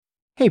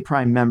Hey,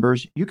 Prime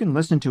members, you can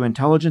listen to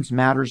Intelligence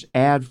Matters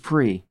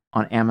ad-free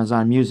on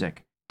Amazon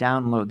Music.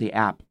 Download the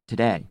app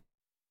today.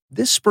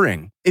 This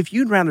spring, if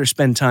you'd rather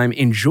spend time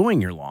enjoying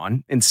your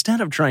lawn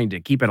instead of trying to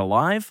keep it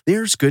alive,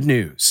 there's good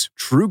news.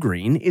 True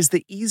Green is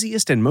the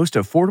easiest and most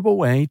affordable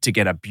way to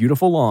get a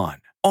beautiful lawn.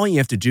 All you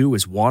have to do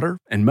is water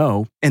and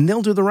mow, and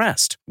they'll do the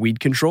rest. Weed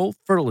control,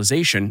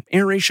 fertilization,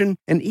 aeration,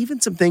 and even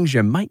some things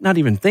you might not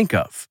even think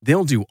of.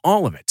 They'll do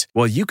all of it,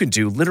 while you can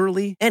do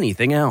literally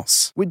anything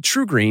else. With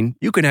True Green,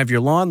 you can have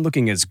your lawn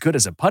looking as good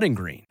as a putting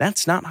green.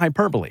 That's not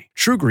hyperbole.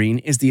 True Green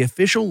is the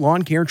official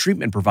lawn care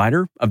treatment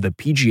provider of the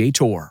PGA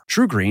Tour.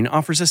 True Green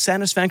offers a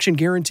satisfaction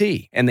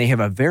guarantee, and they have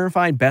a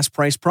verified best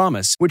price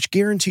promise, which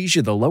guarantees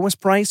you the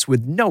lowest price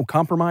with no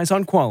compromise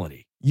on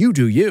quality. You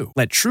do you.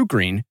 Let True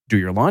Green do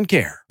your lawn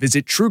care.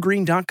 Visit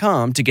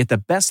truegreen.com to get the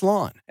best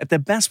lawn at the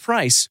best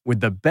price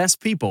with the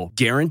best people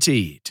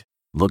guaranteed.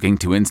 Looking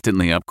to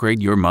instantly upgrade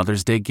your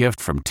Mother's Day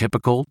gift from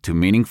typical to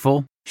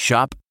meaningful?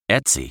 Shop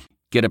Etsy.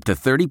 Get up to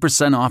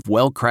 30% off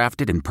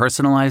well-crafted and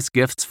personalized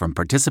gifts from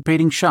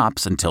participating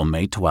shops until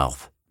May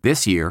 12th.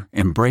 This year,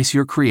 embrace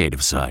your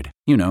creative side.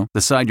 You know,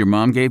 the side your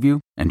mom gave you.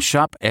 And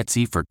shop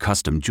Etsy for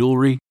custom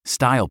jewelry,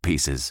 style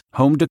pieces,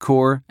 home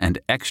decor, and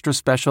extra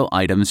special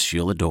items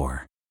she'll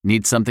adore.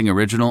 Need something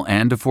original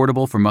and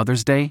affordable for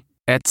Mother's Day?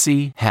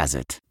 Etsy has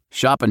it.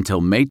 Shop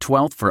until May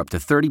 12th for up to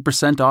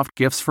 30% off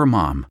gifts for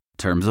mom.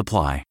 Terms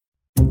apply.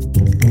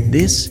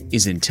 This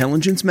is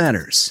Intelligence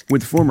Matters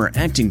with former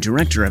acting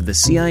director of the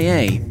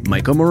CIA,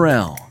 Michael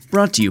Morell.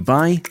 Brought to you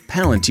by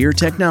Palantir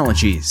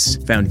Technologies,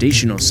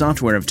 foundational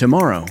software of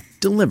tomorrow,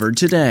 delivered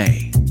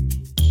today.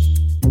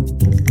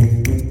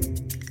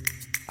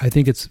 I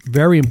think it's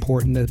very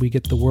important that we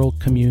get the world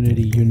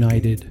community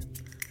united,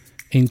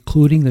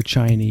 including the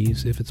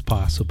Chinese, if it's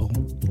possible,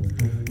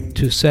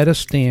 to set a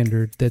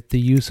standard that the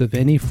use of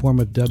any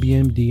form of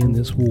WMD in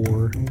this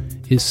war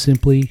is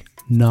simply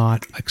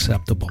not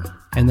acceptable.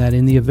 And that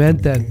in the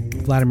event that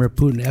Vladimir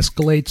Putin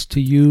escalates to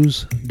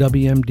use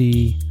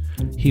WMD,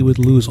 he would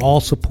lose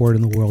all support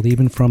in the world,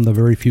 even from the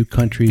very few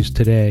countries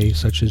today,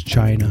 such as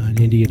China and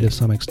India to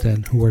some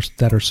extent,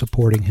 that are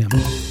supporting him.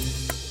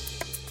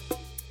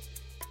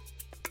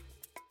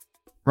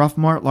 Rolf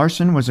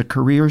Mowatt-Larssen was a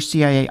career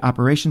CIA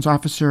operations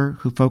officer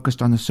who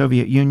focused on the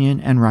Soviet Union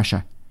and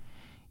Russia.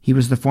 He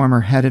was the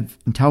former head of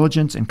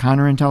intelligence and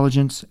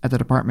counterintelligence at the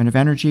Department of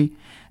Energy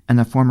and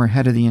the former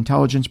head of the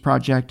intelligence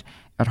project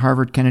at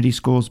Harvard Kennedy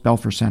School's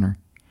Belfer Center.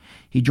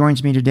 He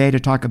joins me today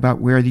to talk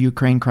about where the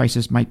Ukraine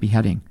crisis might be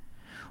heading.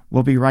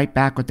 We'll be right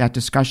back with that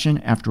discussion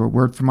after a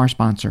word from our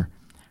sponsor.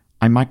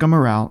 I'm Michael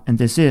Morell, and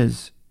this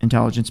is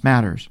Intelligence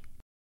Matters.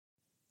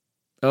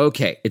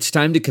 Okay, it's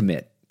time to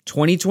commit.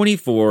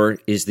 2024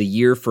 is the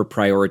year for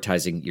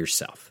prioritizing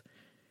yourself.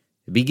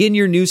 Begin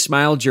your new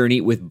smile journey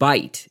with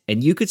Byte,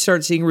 and you could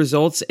start seeing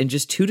results in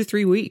just 2 to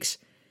 3 weeks.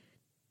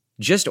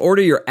 Just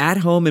order your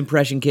at-home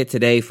impression kit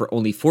today for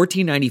only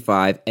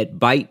 $14.95 at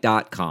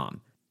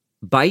Byte.com.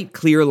 Byte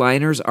clear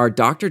liners are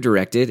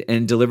doctor-directed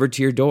and delivered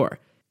to your door.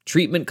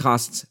 Treatment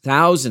costs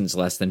thousands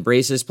less than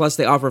braces, plus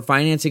they offer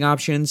financing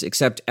options,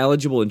 accept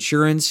eligible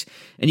insurance,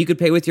 and you could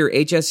pay with your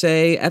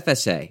HSA,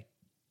 FSA.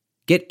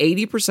 Get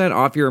 80%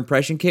 off your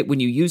impression kit when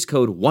you use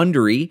code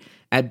WONDERY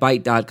at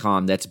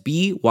Byte.com. That's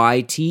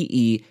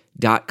BYTE.com.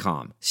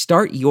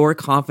 Start your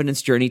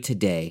confidence journey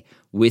today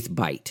with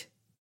Byte.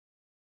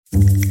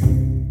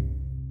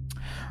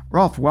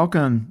 Rolf,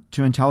 welcome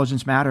to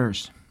Intelligence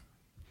Matters.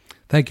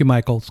 Thank you,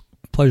 Michael. It's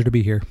a pleasure to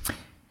be here.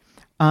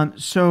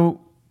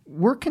 So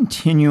we're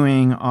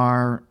continuing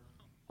our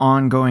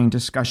ongoing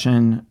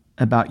discussion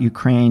about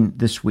Ukraine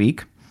this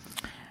week.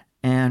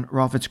 And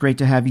Rolf, it's great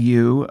to have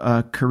you,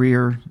 a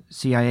career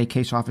CIA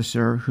case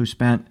officer who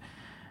spent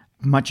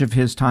much of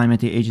his time at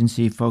the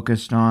agency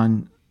focused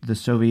on the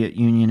Soviet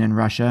Union and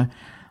Russia.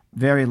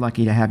 Very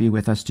lucky to have you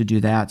with us to do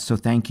that, so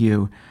thank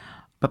you.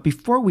 But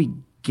before we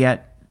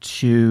get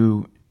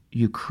to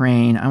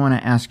Ukraine, I want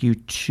to ask you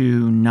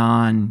 2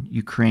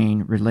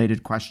 non-Ukraine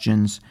related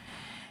questions.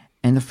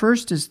 And the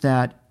first is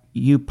that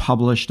you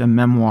published a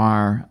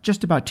memoir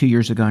just about 2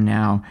 years ago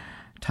now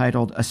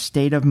titled A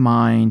State of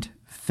Mind,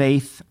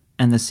 Faith,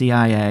 and the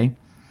CIA.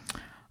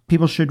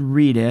 People should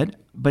read it,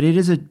 but it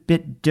is a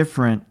bit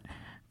different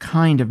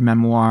kind of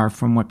memoir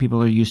from what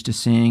people are used to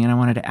seeing, and I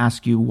wanted to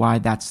ask you why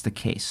that's the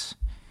case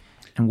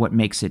and what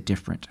makes it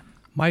different.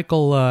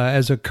 Michael,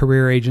 as a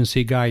career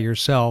agency guy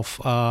yourself,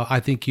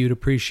 I think you'd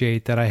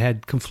appreciate that I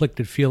had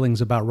conflicted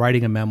feelings about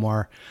writing a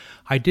memoir.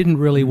 I didn't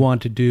really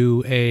want to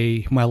do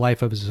my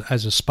life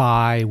as a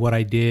spy, what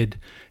I did,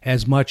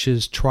 as much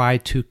as try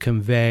to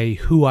convey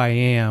who I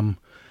am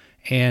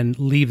and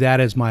leave that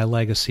as my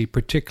legacy,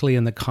 particularly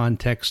in the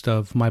context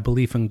of my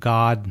belief in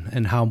God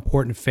and how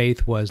important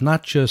faith was,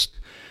 not just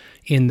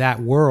in that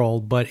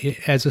world, but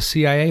as a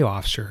CIA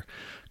officer.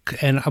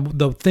 And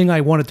the thing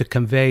I wanted to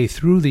convey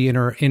through the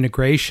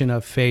integration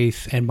of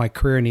faith and my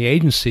career in the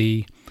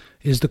agency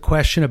is the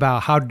question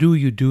about how do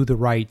you do the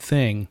right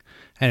thing?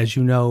 And as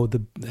you know,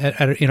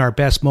 in our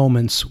best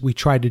moments, we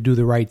tried to do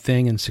the right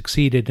thing and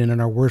succeeded, and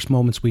in our worst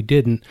moments, we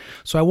didn't.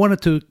 So I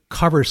wanted to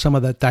cover some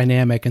of that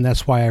dynamic, and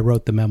that's why I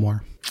wrote the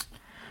memoir.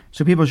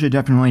 So people should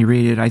definitely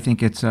read it. I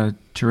think it's a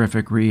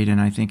terrific read, and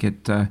I think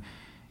it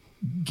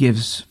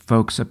gives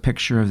folks a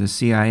picture of the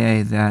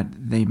CIA that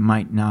they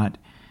might not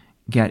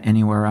get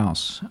anywhere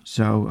else.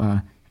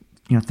 So,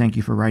 thank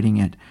you for writing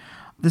it.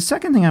 The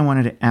second thing I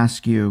wanted to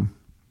ask you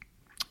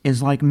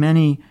is, like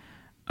many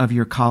of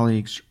your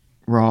colleagues,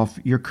 Rolf,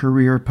 your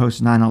career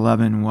post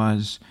 9/11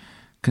 was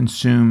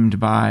consumed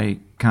by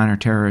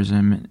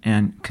counterterrorism,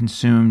 and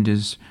consumed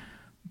is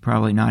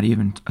probably not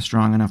even a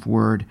strong enough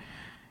word.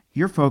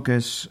 Your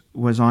focus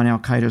was on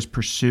al-Qaeda's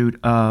pursuit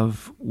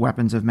of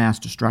weapons of mass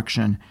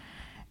destruction.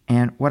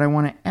 And what I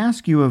want to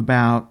ask you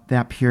about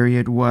that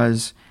period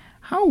was,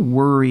 how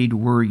worried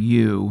were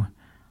you,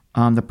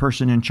 the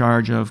person in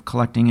charge of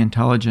collecting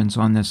intelligence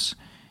on this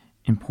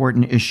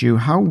important issue,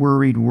 how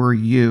worried were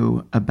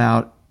you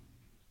about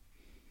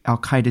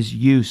al-Qaeda's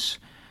use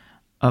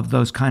of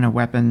those kind of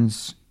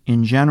weapons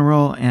in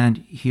general and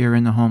here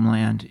in the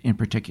homeland in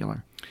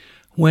particular?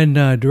 When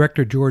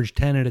Director George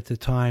Tenet at the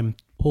time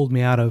pulled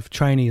me out of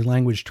Chinese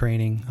language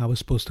training, I was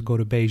supposed to go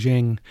to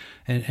Beijing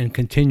and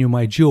continue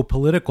my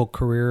geopolitical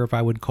career, if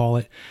I would call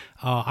it.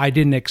 I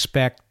didn't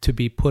expect to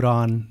be put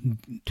on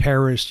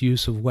terrorist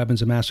use of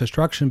weapons of mass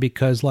destruction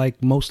because,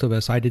 like most of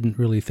us, I didn't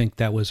really think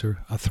that was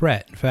a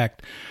threat. In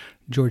fact,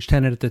 George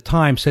Tenet at the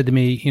time said to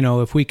me,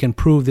 if we can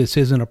prove this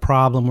isn't a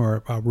problem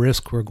or a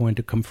risk we're going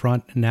to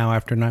confront now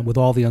with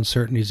all the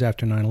uncertainties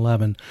after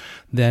 9/11,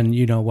 then,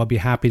 I'll be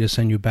happy to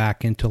send you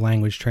back into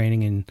language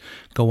training and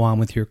go on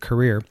with your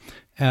career.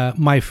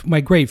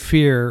 My great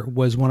fear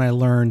was when I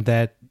learned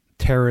that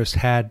terrorists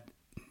had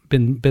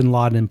bin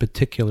Laden in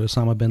particular,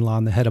 Osama bin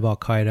Laden, the head of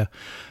al-Qaeda,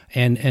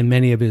 and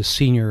many of his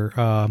senior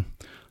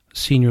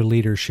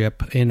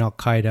leadership in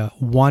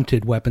al-Qaeda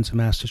wanted weapons of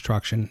mass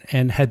destruction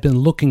and had been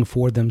looking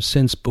for them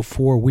since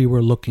before we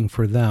were looking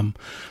for them.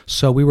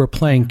 So we were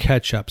playing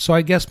catch up. So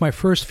I guess my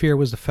first fear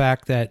was the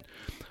fact that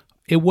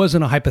it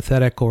wasn't a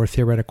hypothetical or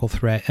theoretical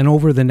threat. And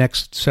over the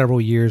next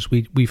several years,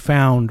 we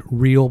found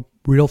real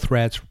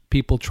threats,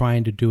 people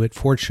trying to do it.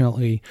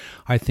 Fortunately,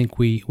 I think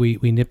we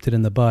nipped it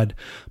in the bud.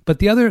 But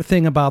the other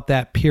thing about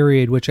that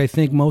period, which I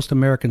think most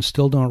Americans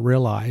still don't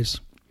realize,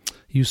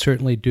 you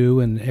certainly do,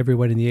 and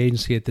everyone in the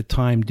agency at the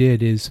time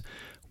did, is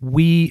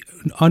we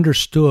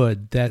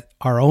understood that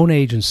our own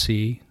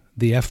agency,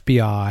 the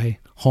FBI,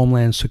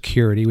 Homeland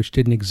Security, which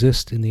didn't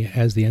exist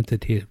as the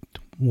entity it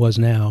was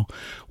now,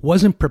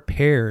 wasn't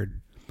prepared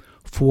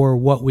for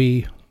what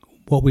we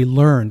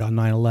learned on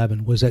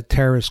 9/11 was that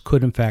terrorists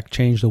could in fact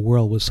change the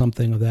world with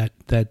something of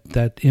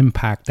that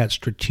impact, that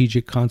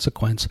strategic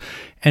consequence.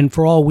 And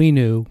for all we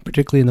knew,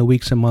 particularly in the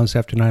weeks and months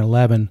after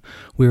 9/11,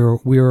 we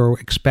were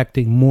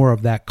expecting more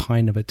of that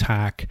kind of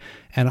attack.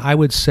 And I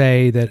would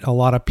say that a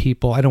lot of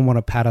people, I don't want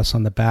to pat us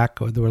on the back,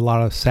 there were a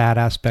lot of sad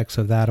aspects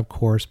of that, of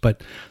course,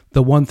 but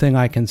the one thing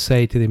I can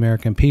say to the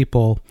American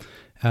people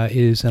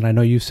is, and I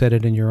know you said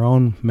it in your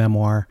own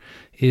memoir,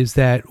 is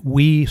that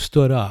we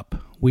stood up.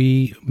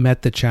 We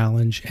met the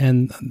challenge,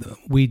 and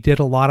we did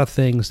a lot of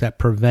things that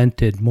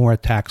prevented more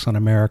attacks on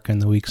America in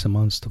the weeks and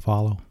months to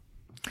follow.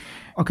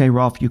 Okay,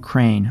 Rolf,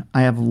 Ukraine.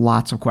 I have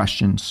lots of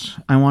questions.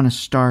 I want to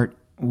start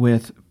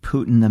with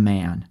Putin the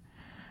man.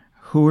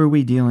 Who are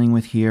we dealing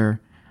with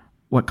here?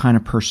 What kind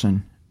of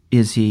person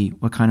is he?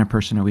 What kind of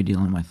person are we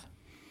dealing with?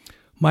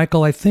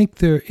 Michael, I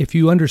think if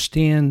you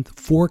understand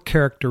 4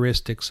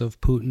 characteristics of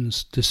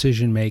Putin's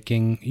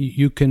decision-making,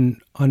 you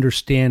can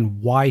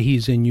understand why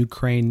he's in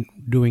Ukraine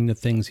doing the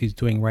things he's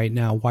doing right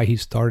now, why he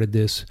started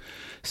this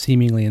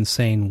seemingly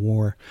insane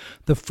war.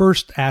 The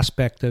first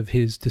aspect of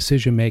his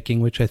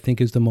decision-making, which I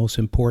think is the most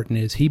important,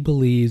 is he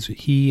believes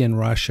he and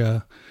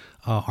Russia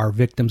are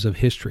victims of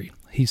history.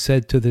 He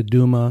said to the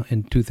Duma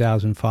in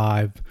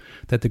 2005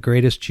 that the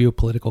greatest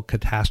geopolitical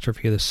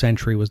catastrophe of the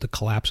century was the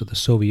collapse of the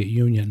Soviet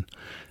Union.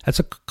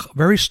 That's a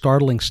very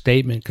startling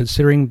statement,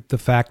 considering the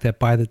fact that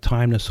by the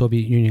time the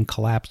Soviet Union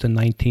collapsed in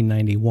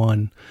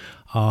 1991,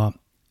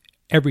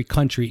 every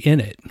country in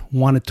it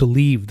wanted to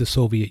leave the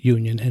Soviet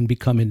Union and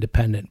become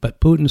independent.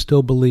 But Putin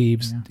still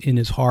believes in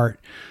his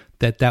heart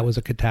that was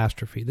a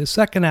catastrophe. The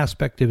second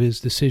aspect of his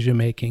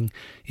decision-making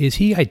is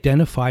he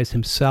identifies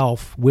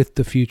himself with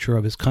the future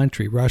of his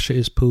country. Russia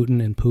is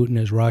Putin and Putin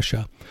is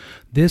Russia.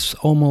 This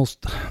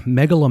almost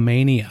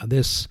megalomania,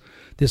 this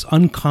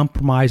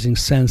uncompromising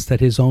sense that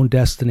his own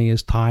destiny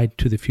is tied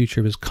to the future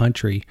of his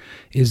country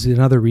is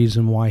another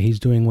reason why he's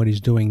doing what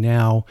he's doing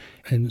now,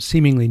 and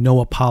seemingly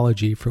no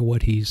apology for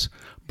what he's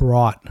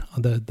brought,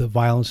 the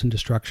violence and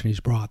destruction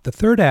he's brought. The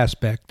third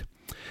aspect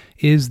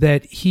is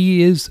that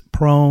he is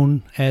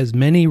prone, as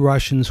many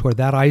Russians who are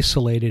that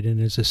isolated in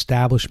his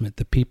establishment,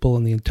 the people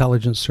in the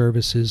intelligence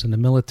services and the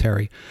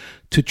military,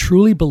 to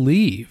truly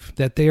believe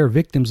that they are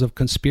victims of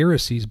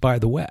conspiracies by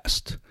the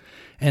West.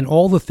 And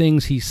all the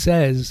things he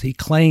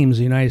claims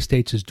the United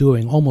States is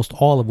doing, almost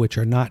all of which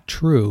are not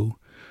true,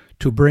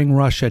 to bring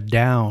Russia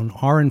down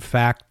are in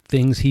fact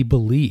things he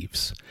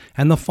believes.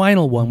 And the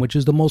final one, which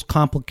is the most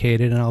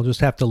complicated, and I'll just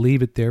have to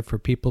leave it there for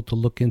people to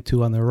look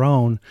into on their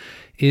own,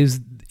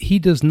 is he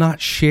does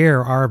not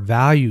share our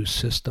value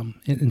system,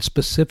 and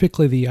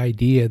specifically the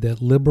idea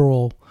that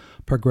liberal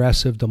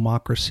progressive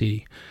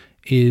democracy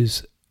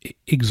is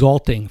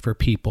exalting for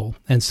people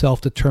and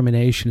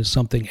self-determination is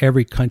something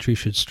every country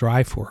should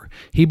strive for.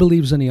 He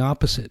believes in the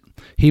opposite.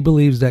 He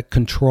believes that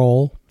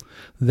control,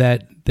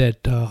 that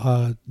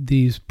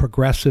these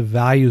progressive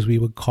values, we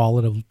would call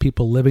it, of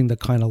people living the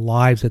kind of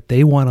lives that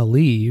they want to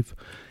leave,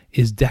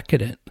 is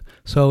decadent.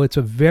 So it's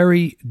a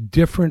very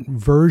different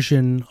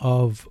version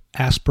of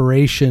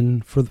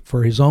aspiration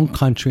for his own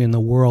country and the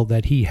world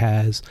that he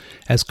has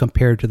as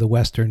compared to the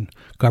Western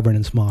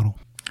governance model.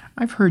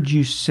 I've heard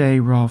you say,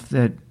 Rolf,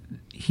 that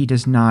he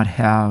does not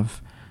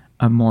have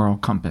a moral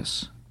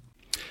compass.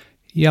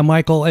 Yeah,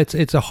 Michael,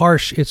 it's a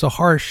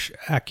harsh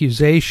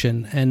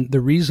accusation, and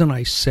the reason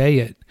I say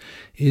it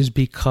is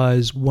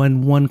because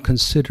when one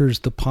considers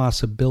the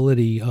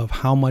possibility of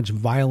how much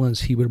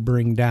violence he would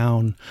bring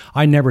down,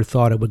 I never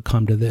thought it would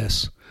come to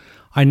this.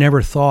 I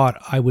never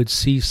thought I would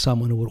see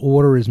someone who would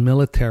order his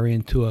military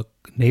into a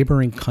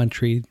neighboring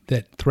country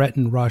that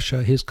threatened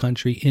Russia, his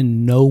country,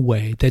 in no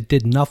way, that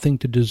did nothing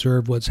to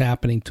deserve what's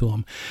happening to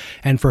him.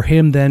 And for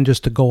him then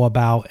just to go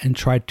about and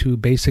try to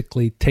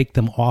basically take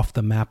them off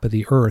the map of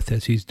the earth,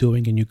 as he's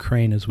doing in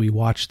Ukraine as we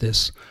watch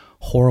this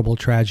horrible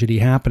tragedy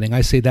happening.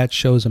 I say that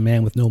shows a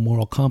man with no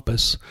moral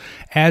compass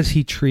as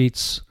he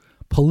treats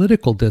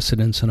political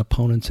dissidents and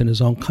opponents in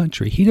his own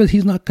country.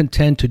 He's not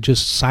content to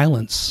just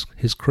silence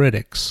his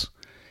critics.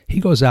 He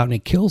goes out and he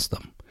kills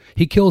them.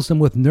 He kills them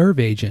with nerve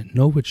agent,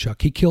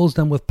 Novichok. He kills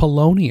them with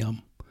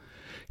polonium.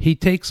 He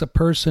takes a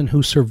person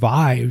who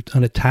survived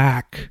an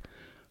attack.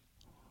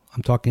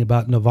 I'm talking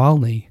about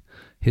Navalny,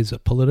 his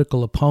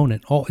political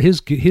opponent.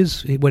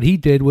 What he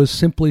did was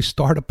simply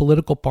start a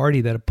political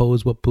party that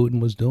opposed what Putin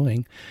was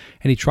doing.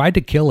 And he tried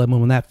to kill him,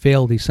 and when that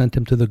failed, he sent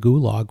him to the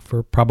gulag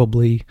for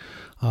probably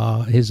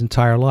his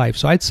entire life.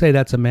 So I'd say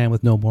that's a man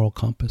with no moral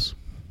compass.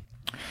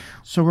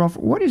 So, Rolf,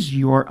 what is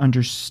your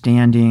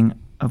understanding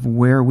of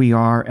where we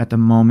are at the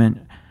moment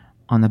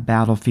on the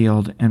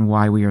battlefield and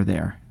why we are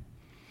there?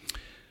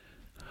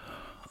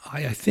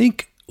 I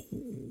think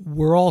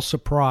we're all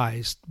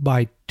surprised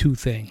by two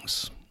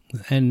things.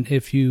 And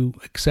if you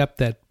accept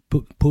that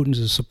Putin's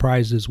as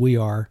surprised as we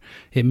are,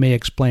 it may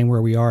explain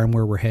where we are and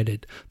where we're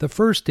headed. The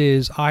first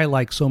is, I,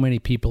 like so many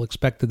people,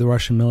 expected the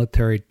Russian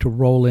military to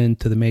roll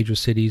into the major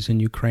cities in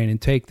Ukraine and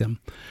take them.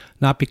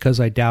 Not because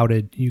I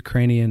doubted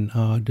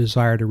Ukrainian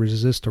desire to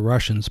resist the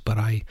Russians, but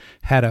I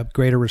had a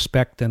greater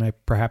respect than I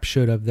perhaps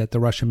should have that the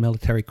Russian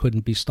military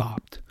couldn't be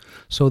stopped.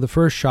 So the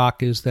first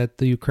shock is that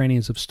the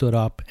Ukrainians have stood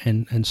up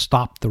and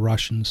stopped the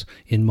Russians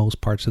in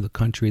most parts of the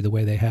country the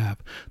way they have.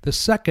 The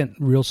second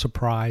real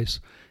surprise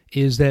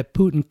is that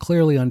Putin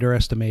clearly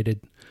underestimated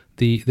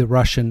the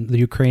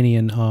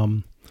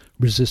Ukrainian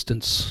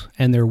resistance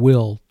and their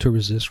will to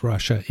resist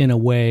Russia in a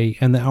way,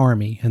 and the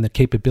army and the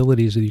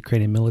capabilities of the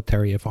Ukrainian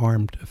military if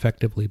armed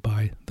effectively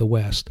by the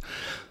West.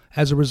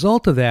 As a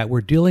result of that,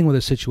 we're dealing with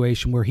a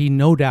situation where he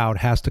no doubt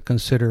has to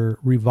consider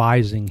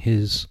revising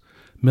his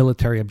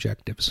military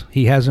objectives.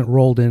 He hasn't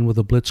rolled in with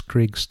a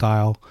blitzkrieg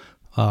style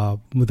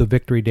with a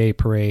Victory Day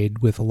parade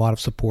with a lot of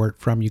support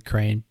from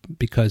Ukraine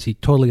because he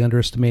totally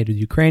underestimated the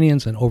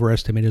Ukrainians and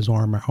overestimated his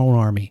own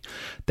army.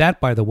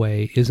 That, by the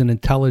way, is an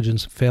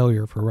intelligence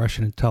failure for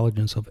Russian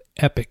intelligence of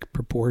epic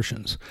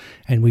proportions.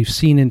 And we've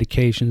seen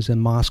indications in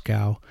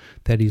Moscow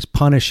that he's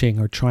punishing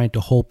or trying to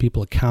hold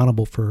people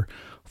accountable for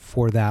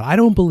that. I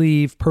don't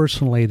believe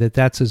personally that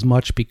that's as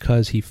much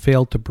because he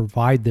failed to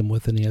provide them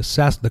with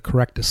the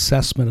correct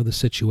assessment of the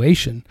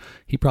situation.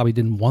 He probably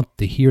didn't want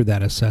to hear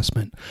that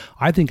assessment.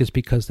 I think it's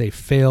because they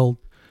failed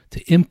to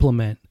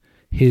implement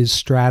his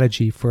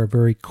strategy for a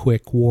very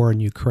quick war in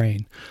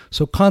Ukraine.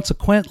 So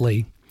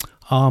consequently,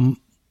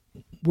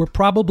 we're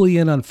probably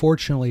in,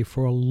 unfortunately,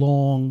 for a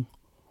long,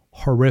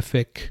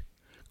 horrific,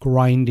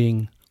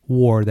 grinding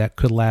war that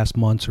could last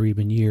months or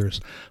even years.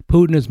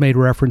 Putin has made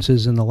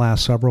references in the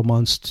last several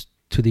months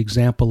to the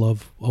example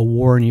of a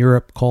war in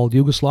Europe called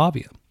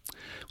Yugoslavia,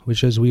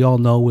 which, as we all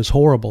know, was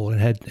horrible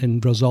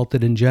and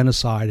resulted in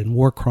genocide and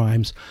war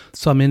crimes.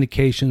 Some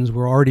indications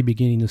we're already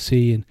beginning to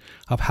see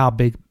of how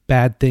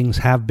bad things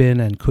have been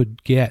and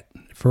could get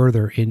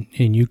further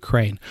in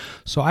Ukraine.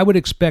 So I would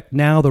expect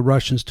now the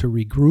Russians to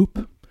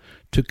regroup,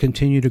 to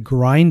continue to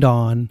grind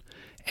on,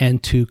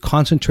 and to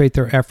concentrate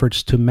their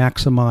efforts to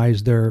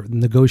maximize their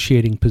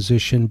negotiating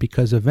position,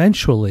 because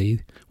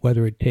eventually,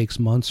 whether it takes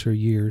months or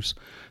years,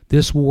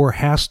 this war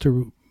has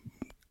to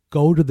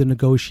go to the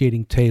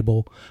negotiating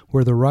table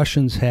where the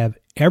Russians have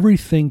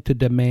everything to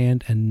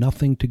demand and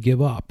nothing to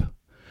give up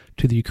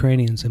to the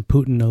Ukrainians, and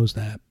Putin knows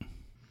that.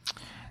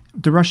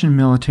 The Russian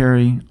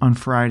military on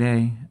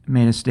Friday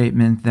made a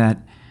statement that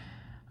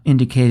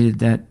indicated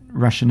that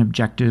Russian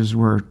objectives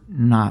were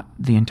not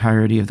the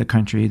entirety of the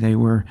country. They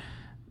were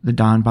the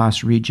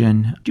Donbass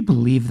region. Do you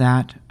believe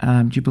that?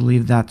 Do you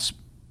believe that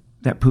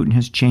Putin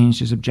has changed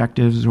his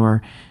objectives,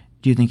 or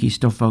do you think he's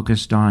still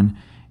focused on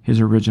his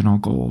original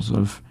goals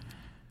of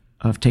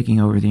taking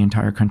over the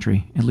entire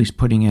country, at least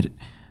putting it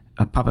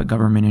a puppet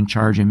government in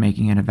charge and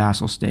making it a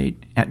vassal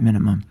state at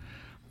minimum?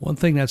 One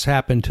thing that's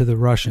happened to the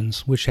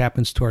Russians, which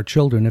happens to our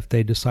children if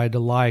they decide to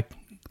lie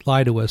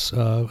to us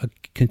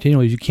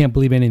continually, you can't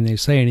believe anything they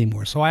say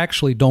anymore. So I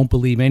actually don't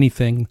believe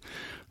anything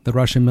the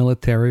Russian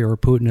military or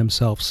Putin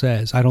himself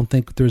says. I don't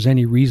think there's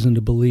any reason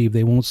to believe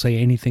they won't say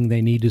anything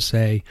they need to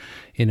say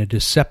in a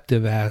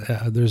deceptive,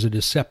 there's a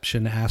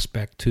deception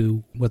aspect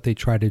to what they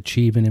try to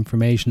achieve in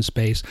information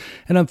space.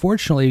 And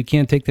unfortunately, you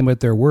can't take them at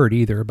their word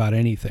either about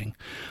anything.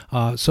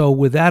 So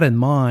with that in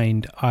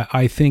mind,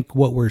 I think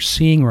what we're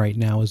seeing right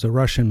now is the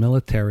Russian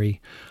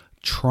military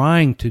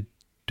trying to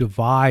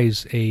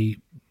devise a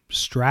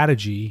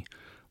strategy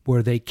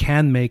where they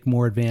can make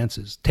more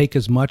advances, take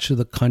as much of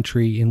the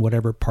country in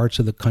whatever parts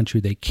of the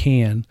country they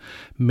can,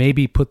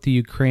 maybe put the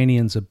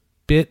Ukrainians a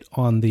bit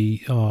on the,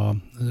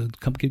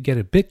 get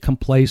a bit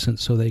complacent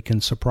so they can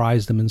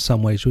surprise them in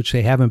some ways, which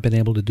they haven't been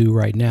able to do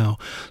right now.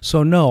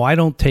 So no, I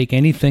don't take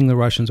anything the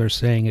Russians are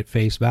saying at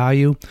face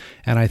value,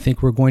 and I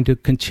think we're going to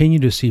continue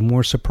to see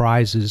more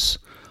surprises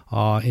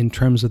in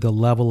terms of the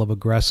level of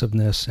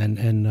aggressiveness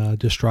and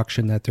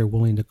destruction that they're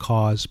willing to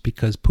cause,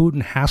 because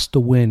Putin has to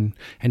win,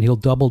 and he'll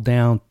double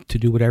down to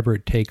do whatever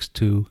it takes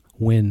to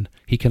win.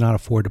 He cannot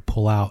afford to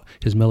pull out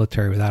his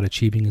military without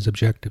achieving his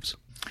objectives.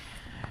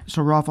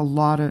 So, Rolf, a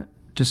lot of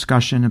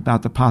discussion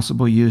about the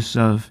possible use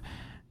of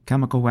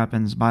chemical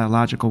weapons,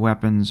 biological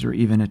weapons, or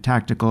even a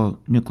tactical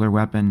nuclear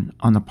weapon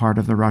on the part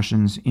of the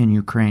Russians in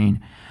Ukraine.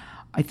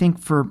 I think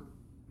for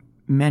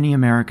many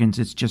Americans,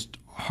 it's just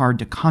hard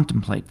to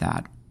contemplate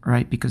that,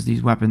 right? Because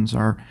these weapons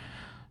are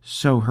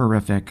so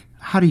horrific.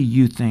 How do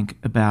you think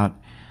about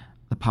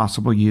the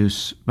possible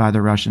use by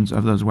the Russians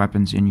of those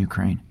weapons in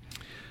Ukraine?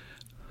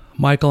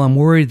 Michael, I'm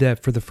worried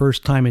that for the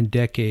first time in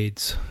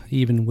decades,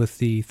 even with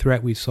the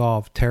threat we saw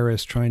of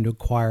terrorists trying to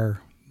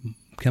acquire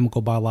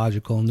chemical,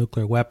 biological, and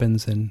nuclear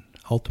weapons and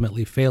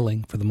ultimately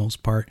failing for the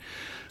most part,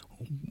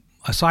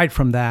 aside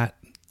from that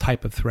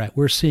type of threat,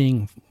 we're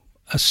seeing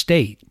a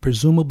state,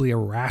 presumably a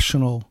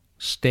rational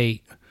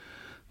state,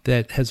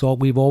 that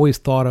we've always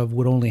thought of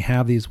would only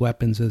have these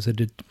weapons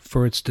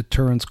for its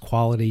deterrence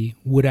quality,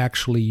 would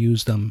actually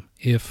use them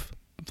if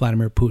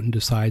Vladimir Putin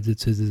decides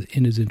it's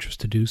in his interest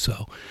to do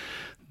so.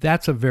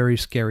 That's a very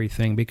scary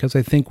thing, because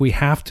I think we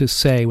have to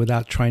say,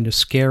 without trying to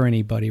scare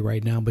anybody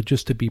right now, but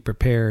just to be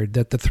prepared,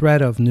 that the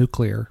threat of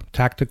nuclear,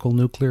 tactical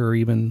nuclear or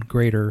even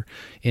greater,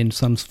 in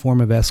some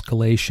form of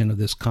escalation of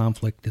this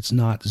conflict, it's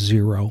not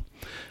zero,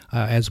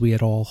 as we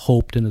had all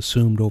hoped and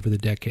assumed over the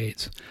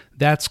decades.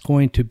 That's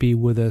going to be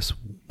with us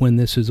when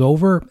this is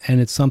over, and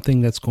it's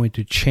something that's going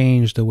to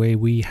change the way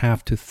we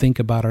have to think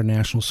about our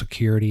national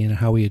security and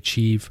how we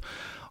achieve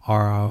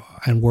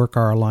and work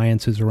our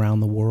alliances around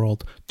the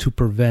world to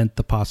prevent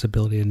the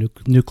possibility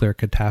of nuclear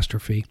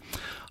catastrophe.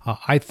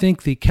 I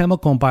think the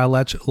chemical and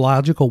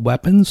biological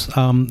weapons,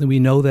 we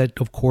know that,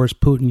 of course,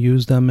 Putin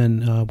used them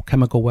in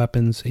chemical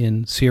weapons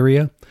in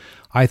Syria.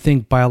 I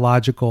think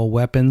biological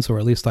weapons, or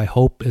at least I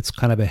hope it's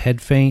kind of a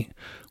head feint,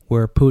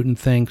 where Putin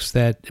thinks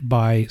that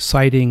by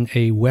citing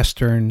a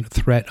Western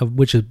threat, of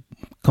which is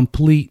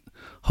complete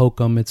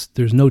hokum,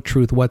 there's no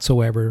truth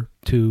whatsoever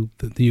to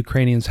the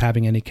Ukrainians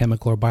having any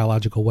chemical or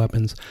biological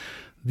weapons.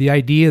 The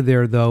idea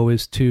there, though,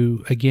 is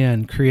to,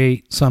 again,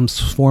 create some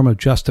form of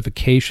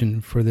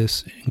justification for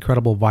this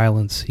incredible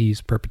violence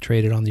he's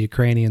perpetrated on the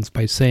Ukrainians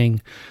by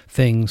saying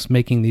things,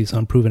 making these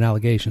unproven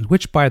allegations,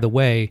 which, by the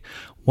way,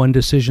 one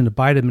decision the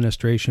Biden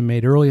administration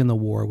made early in the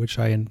war, which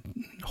I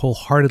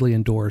wholeheartedly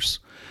endorse,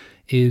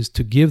 is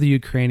to give the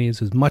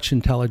Ukrainians as much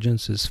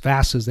intelligence as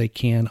fast as they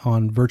can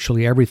on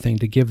virtually everything,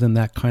 to give them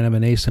that kind of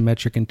an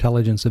asymmetric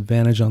intelligence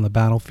advantage on the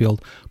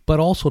battlefield, but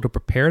also to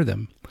prepare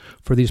them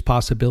for these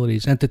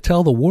possibilities and to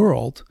tell the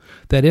world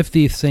that if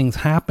these things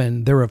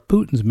happen, they're of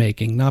Putin's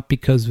making, not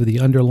because of the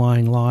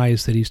underlying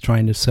lies that he's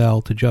trying to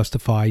sell to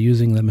justify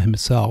using them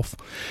himself.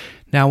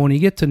 Now, when you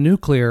get to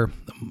nuclear,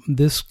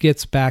 this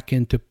gets back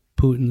into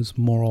Putin's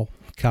moral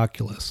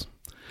calculus.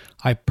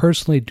 I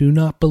personally do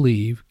not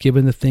believe,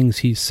 given the things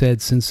he's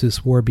said since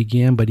this war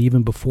began, but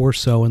even before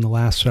so in the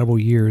last several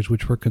years,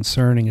 which were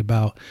concerning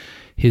about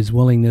his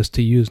willingness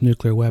to use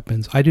nuclear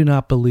weapons, I do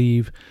not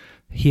believe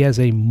he has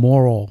a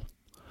moral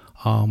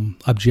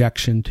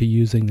objection to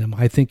using them.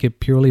 I think it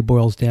purely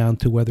boils down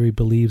to whether he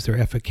believes they're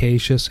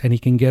efficacious and he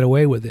can get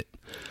away with it.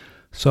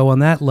 So on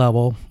that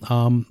level,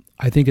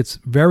 I think it's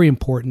very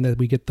important that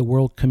we get the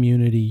world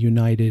community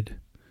united,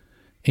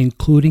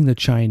 including the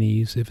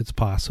Chinese, if it's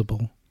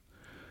possible,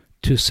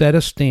 to set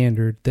a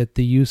standard that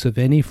the use of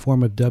any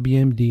form of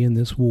WMD in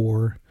this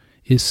war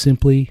is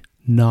simply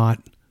not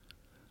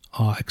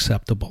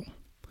acceptable.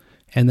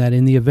 And that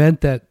in the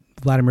event that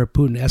Vladimir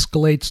Putin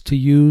escalates to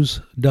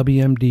use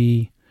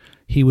WMD,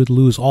 he would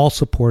lose all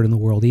support in the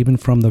world, even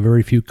from the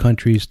very few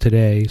countries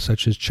today,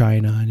 such as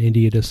China and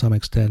India to some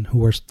extent,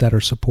 that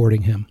are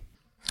supporting him.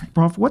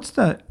 Rolf,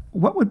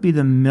 what would be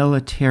the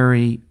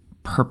military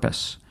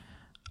purpose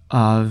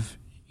of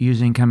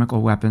using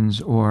chemical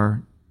weapons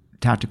or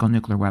tactical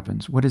nuclear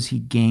weapons? What does he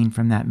gain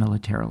from that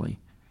militarily?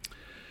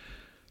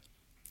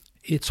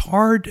 It's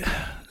hard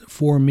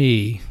for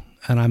me,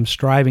 and I'm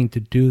striving to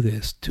do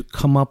this, to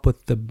come up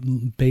with the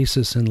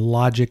basis in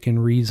logic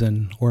and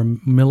reason or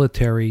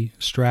military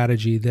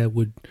strategy that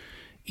would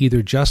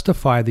either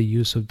justify the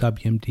use of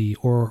WMD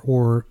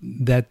or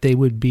that they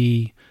would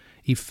be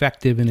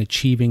effective in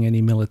achieving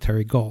any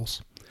military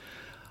goals.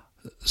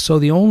 So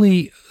the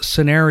only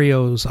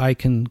scenarios I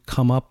can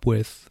come up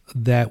with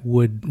that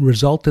would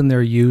result in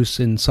their use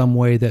in some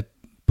way that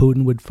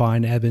Putin would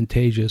find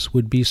advantageous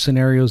would be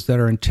scenarios that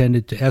are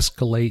intended to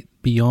escalate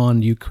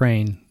beyond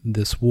Ukraine,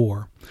 this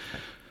war.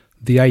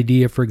 The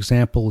idea, for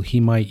example,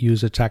 he might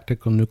use a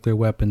tactical nuclear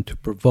weapon to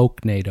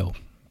provoke NATO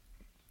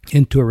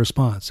into a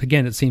response.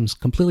 Again, it seems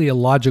completely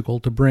illogical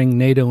to bring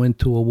NATO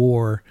into a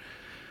war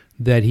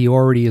that he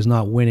already is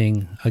not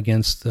winning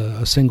against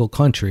a single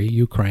country,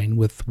 Ukraine,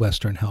 with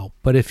Western help.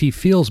 But if he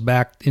feels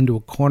backed into a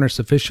corner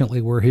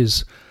sufficiently where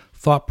his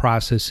thought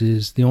process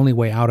is the only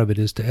way out of it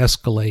is to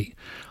escalate,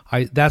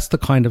 that's the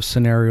kind of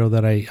scenario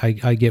that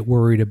I get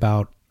worried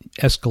about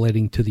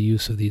escalating to the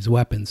use of these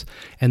weapons.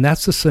 And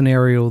that's the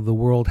scenario the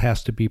world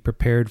has to be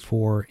prepared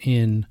for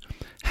in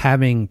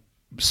having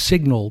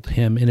signaled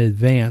him in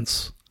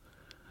advance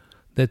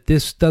that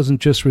this doesn't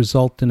just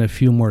result in a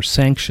few more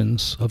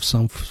sanctions of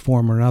some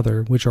form or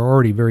another, which are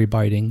already very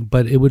biting,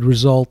 but it would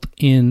result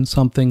in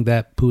something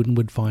that Putin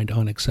would find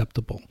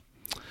unacceptable.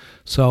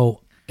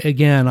 So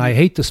again, I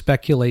hate to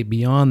speculate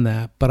beyond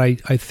that, but I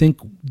think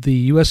the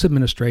U.S.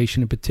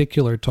 administration in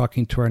particular,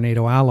 talking to our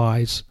NATO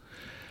allies,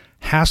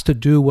 has to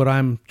do what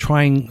I'm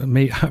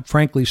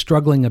frankly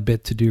struggling a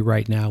bit to do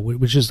right now,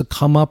 which is to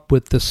come up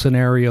with the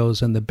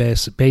scenarios and the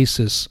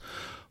basis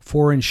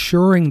for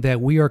ensuring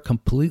that we are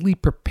completely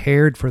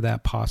prepared for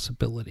that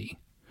possibility.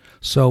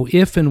 So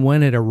if and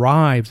when it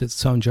arrives at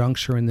some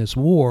juncture in this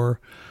war,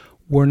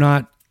 we're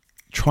not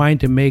trying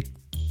to make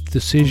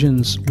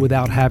decisions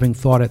without having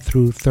thought it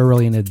through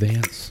thoroughly in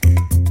advance.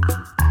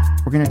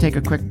 We're going to take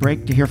a quick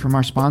break to hear from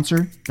our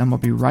sponsor, then we'll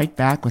be right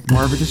back with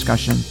more of a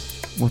discussion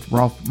with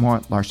Rolf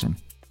Mowatt-Larssen.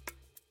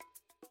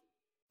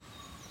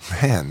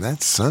 Man,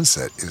 that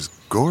sunset is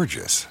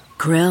gorgeous.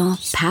 Grill,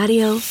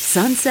 patio,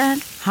 sunset.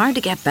 Hard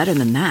to get better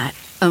than that.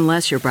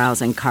 Unless you're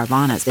browsing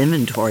Carvana's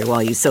inventory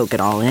while you soak it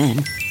all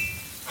in.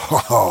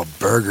 Oh,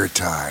 burger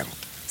time.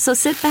 So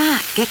sit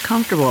back, get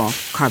comfortable.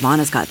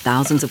 Carvana's got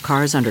thousands of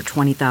cars under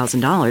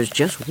 $20,000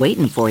 just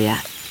waiting for you.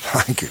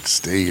 I could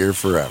stay here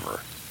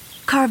forever.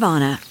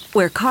 Carvana,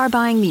 where car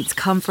buying meets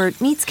comfort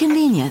meets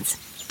convenience.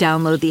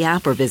 Download the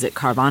app or visit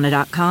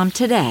Carvana.com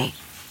today.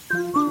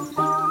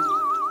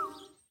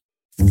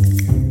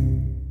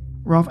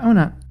 Rolf, I want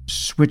to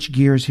switch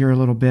gears here a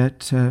little bit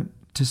to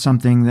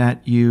something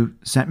that you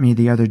sent me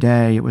the other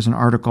day. It was an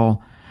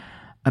article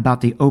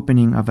about the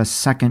opening of a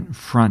second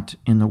front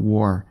in the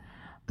war.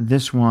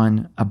 This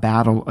one, a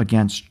battle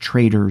against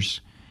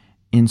traitors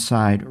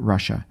inside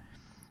Russia.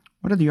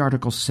 What did the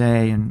article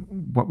say, and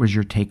what was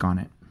your take on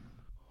it?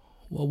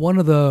 Well, one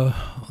of the,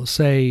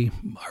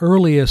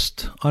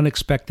 earliest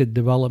unexpected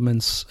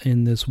developments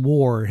in this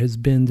war has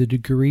been the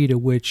degree to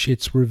which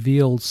it's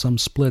revealed some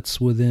splits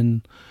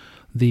within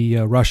the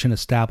Russian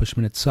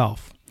establishment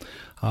itself.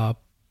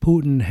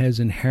 Putin has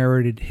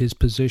inherited his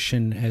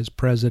position as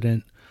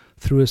president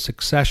through a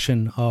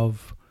succession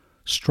of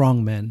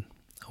strongmen,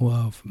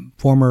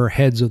 former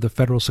heads of the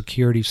Federal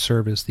Security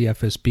Service, the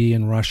FSB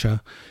in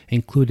Russia,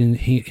 including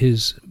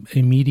his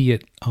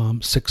immediate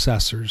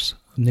successors,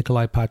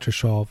 Nikolai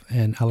Patrushev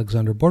and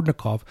Alexander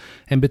Bortnikov.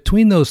 And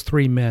between those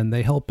three men,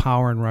 they held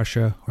power in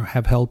Russia, or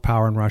have held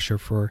power in Russia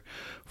for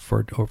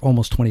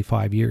almost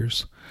 25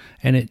 years.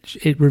 And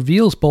it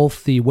reveals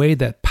both the way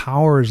that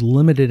power is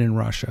limited in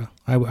Russia.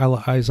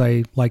 As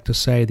I like to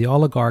say, the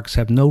oligarchs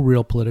have no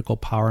real political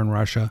power in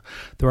Russia.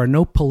 There are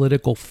no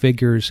political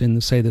figures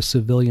in, say, the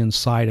civilian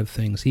side of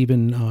things.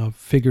 Even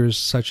figures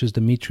such as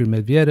Dmitry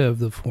Medvedev,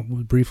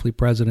 the briefly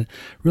president,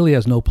 really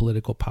has no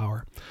political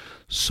power.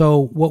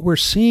 So what we're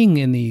seeing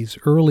in these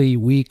early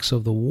weeks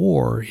of the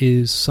war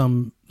is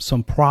some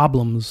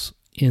problems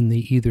in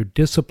the either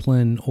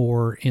discipline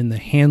or in the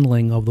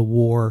handling of the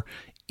war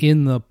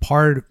in the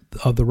part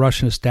of the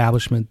Russian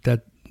establishment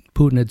that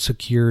Putin had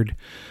secured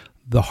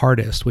the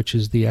hardest, which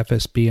is the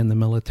FSB and the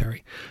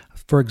military.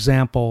 For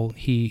example,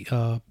 he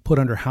put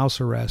under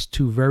house arrest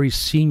two very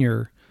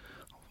senior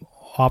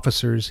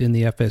officers in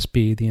the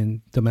FSB,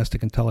 the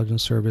Domestic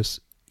Intelligence Service,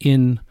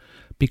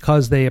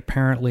 because they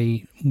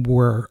apparently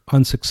were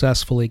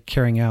unsuccessfully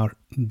carrying out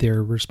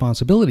their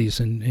responsibilities,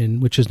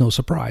 and which is no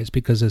surprise,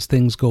 because as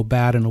things go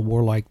bad in a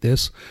war like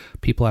this,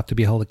 people have to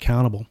be held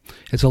accountable.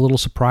 It's a little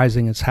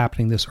surprising it's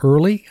happening this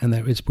early, and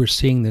that we're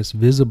seeing this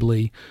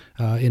visibly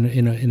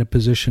in a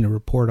position to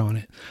report on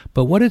it.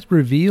 But what it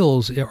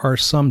reveals are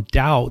some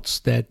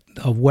doubts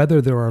of whether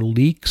there are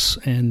leaks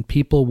and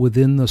people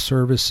within the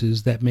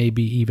services that may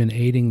be even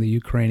aiding the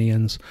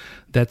Ukrainians.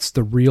 That's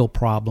the real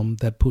problem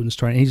that Putin's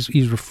trying.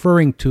 He's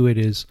referring to it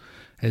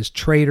as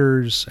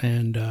traitors,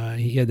 and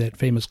he had that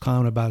famous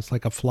comment about it's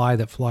like a fly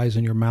that flies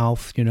in your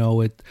mouth,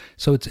 it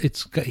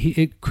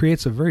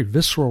creates a very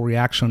visceral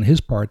reaction on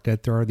his part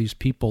that there are these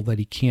people that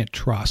he can't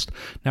trust.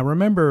 Now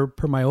remember,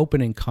 per my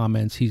opening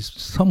comments, he's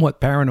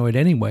somewhat paranoid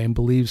anyway and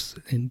believes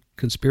in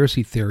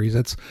conspiracy theories.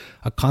 That's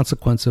a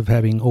consequence of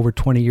having over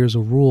 20 years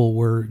of rule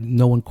where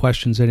no one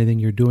questions anything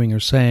you're doing or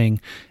saying,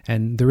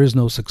 and there is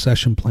no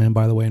succession plan,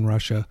 by the way, in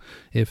Russia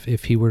if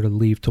he were to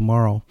leave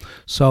tomorrow.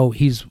 So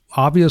he's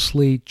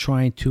obviously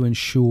trying to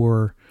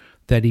ensure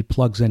that he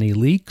plugs any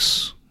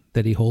leaks,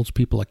 that he holds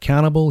people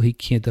accountable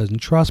doesn't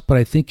trust, but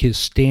I think his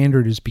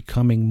standard is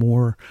becoming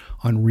more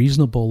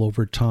unreasonable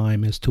over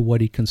time as to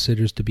what he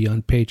considers to be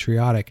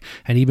unpatriotic,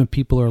 and even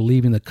people are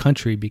leaving the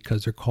country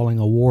because they're calling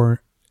a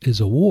war is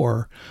a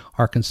war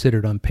are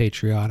considered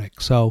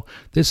unpatriotic. So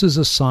this is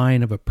a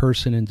sign of a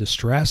person in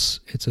distress.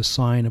 It's a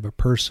sign of a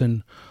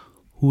person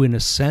who, in a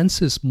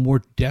sense, is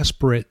more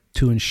desperate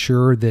to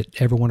ensure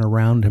that everyone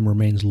around him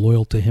remains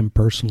loyal to him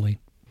personally.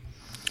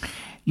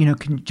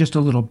 Just a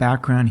little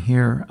background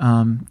here.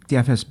 The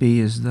FSB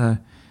is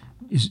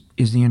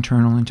the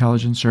Internal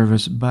Intelligence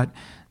Service, but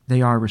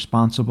they are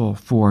responsible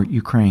for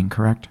Ukraine,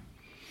 correct?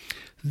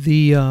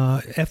 The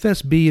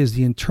FSB is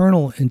the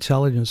Internal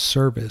Intelligence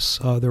Service.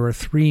 There are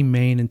three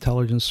main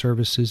intelligence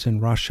services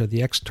in Russia.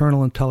 The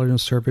External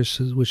Intelligence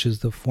Services, which is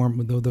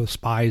the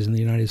spies in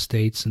the United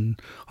States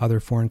and other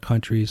foreign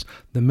countries.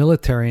 The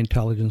Military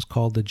Intelligence,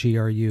 called the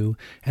GRU.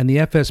 And the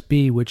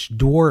FSB, which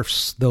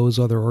dwarfs those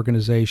other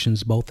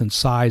organizations both in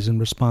size and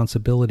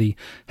responsibility,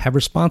 have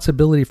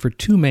responsibility for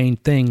two main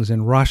things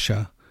in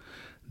Russia.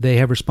 They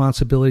have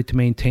responsibility to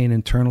maintain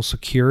internal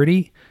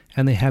security,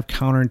 and they have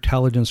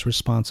counterintelligence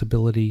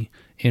responsibility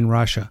in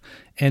Russia.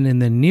 And in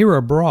the near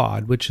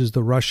abroad, which is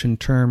the Russian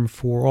term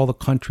for all the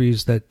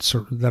countries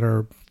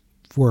that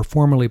were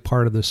formerly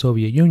part of the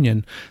Soviet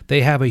Union,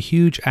 they have a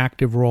huge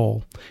active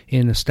role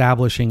in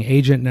establishing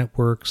agent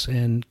networks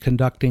and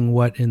conducting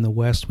what in the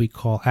West we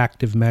call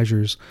active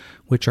measures,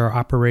 which are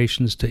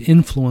operations to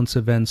influence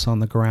events on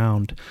the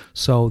ground.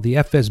 So the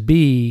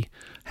FSB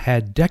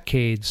had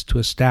decades to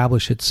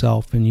establish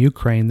itself in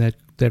Ukraine that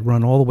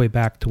run all the way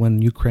back to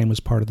when Ukraine was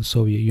part of the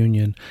Soviet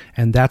Union.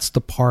 And that's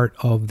the part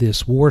of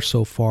this war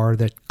so far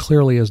that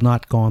clearly has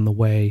not gone the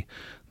way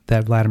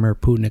that Vladimir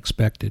Putin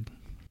expected.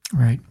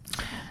 Right.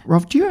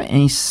 Rolf, do you have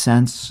any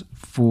sense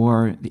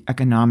for the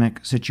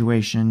economic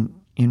situation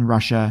in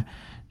Russia?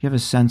 Do you have a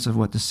sense of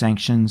what the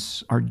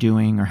sanctions are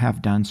doing or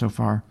have done so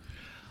far?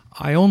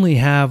 I only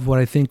have what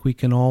I think we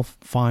can all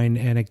find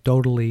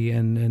anecdotally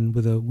and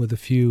with a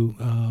few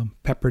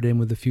peppered in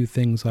with a few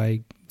things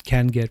I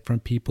can get from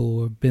people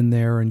who have been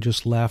there and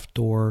just left,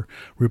 or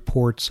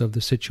reports of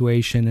the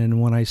situation.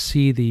 And when I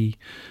see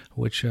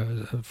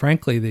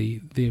frankly,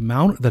 the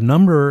amount, the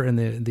number,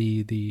 and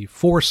the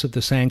force of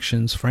the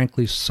sanctions,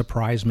 frankly,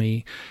 surprised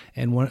me.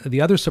 And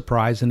the other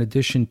surprise, in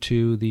addition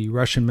to the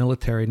Russian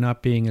military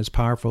not being as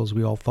powerful as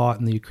we all thought,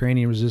 and the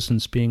Ukrainian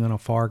resistance being on a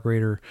far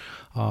greater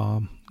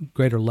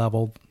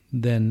level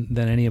than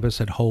any of us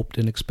had hoped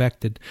and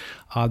expected.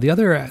 The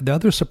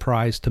other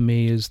surprise to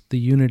me is the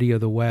unity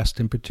of the West,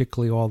 and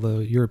particularly all the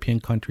European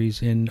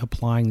countries, in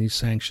applying these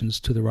sanctions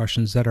to the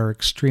Russians that are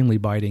extremely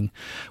biting.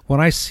 When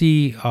I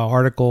see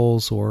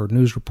articles or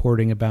news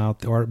reporting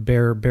about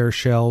bare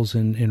shells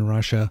in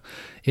Russia,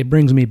 it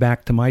brings me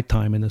back to my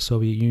time in the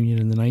Soviet Union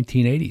in the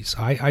 1980s.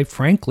 I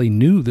frankly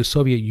knew the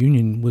Soviet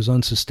Union was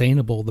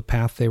unsustainable, the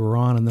path they were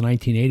on in the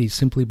 1980s,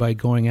 simply by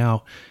going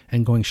out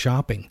and going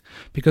shopping,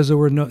 because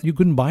you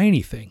couldn't buy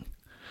anything.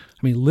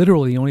 I mean,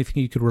 literally, the only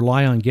thing you could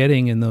rely on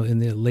getting in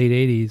the late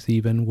 80s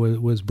even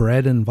was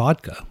bread and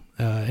vodka.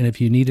 And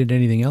if you needed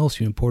anything else,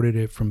 you imported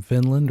it from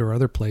Finland or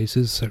other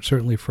places,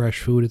 certainly fresh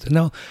food.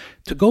 Now,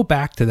 to go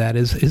back to that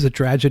is a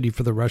tragedy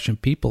for the Russian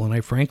people, and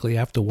I frankly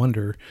have to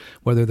wonder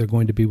whether they're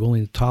going to be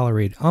willing to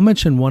tolerate it. I'll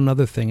mention one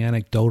other thing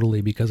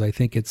anecdotally, because I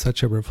think it's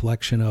such a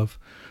reflection of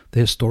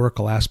the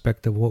historical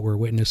aspect of what we're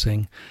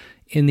witnessing.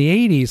 In the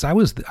 80s, I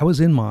was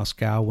in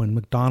Moscow when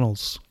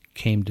McDonald's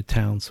came to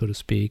town, so to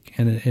speak.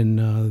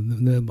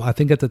 And I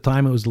think at the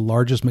time it was the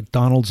largest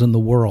McDonald's in the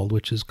world,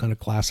 which is kind of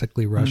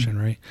classically Russian,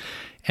 right?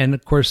 And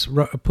of course,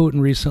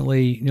 Putin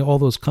recently, all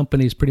those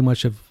companies pretty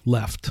much have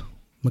left.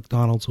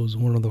 McDonald's was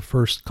one of the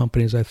first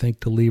companies, I think,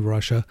 to leave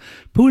Russia.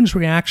 Putin's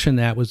reaction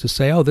to that was to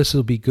say, "Oh, this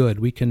will be good.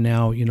 We can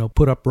now,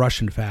 put up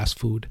Russian fast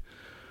food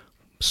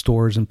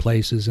stores and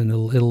places, and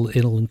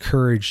it'll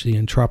encourage the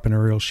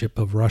entrepreneurship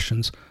of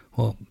Russians."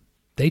 Well,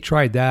 they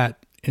tried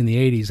that in the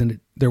 80s, and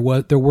there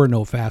were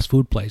no fast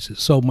food places.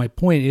 So my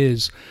point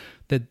is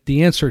that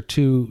the answer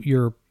to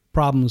your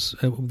problems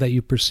that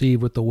you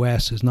perceive with the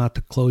West is not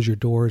to close your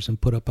doors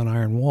and put up an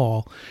iron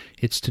wall.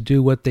 It's to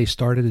do what they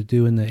started to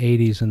do in the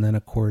 80s, and then,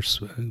 of course,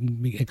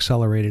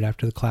 accelerated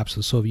after the collapse of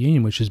the Soviet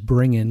Union, which is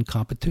bring in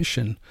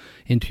competition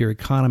into your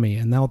economy.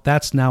 And now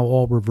that's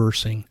all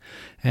reversing.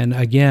 And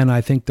again,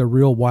 I think the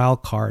real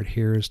wild card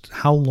here is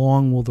how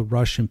long will the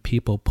Russian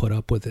people put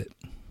up with it?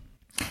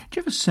 Do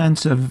you have a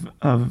sense of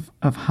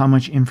how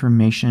much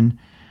information,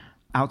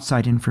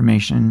 outside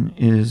information,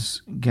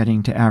 is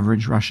getting to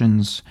average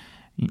Russians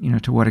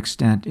To what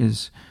extent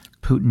is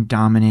Putin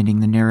dominating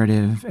the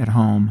narrative at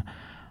home?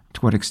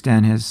 To what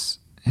extent is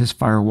his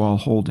firewall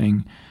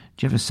holding?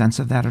 Do you have a sense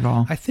of that at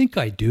all? I think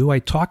I do. I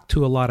talk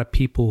to a lot of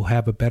people who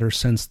have a better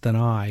sense than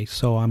I,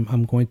 so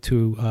I'm going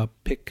to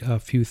pick a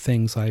few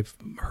things I've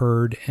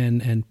heard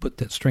and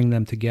string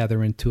them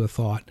together into a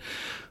thought.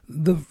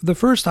 The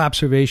first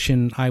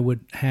observation I would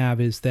have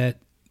is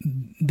that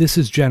this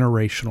is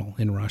generational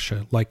in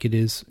Russia, like it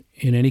is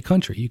in any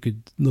country. You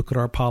could look at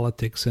our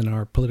politics and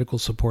our political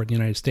support in the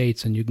United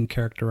States, and you can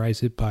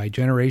characterize it by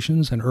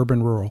generations and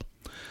urban-rural.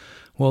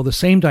 Well, the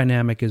same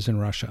dynamic is in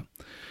Russia.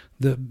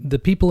 The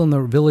people in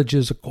the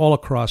villages all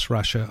across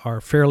Russia are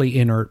fairly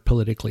inert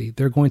politically.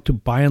 They're going to,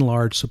 by and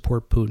large,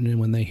 support Putin. And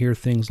when they hear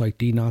things like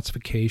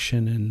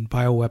denazification and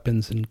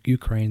bioweapons in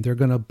Ukraine, they're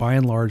going to, by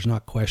and large,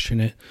 not question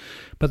it.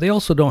 But they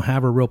also don't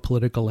have a real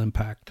political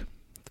impact,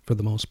 for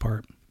the most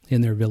part, in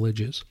their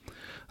villages.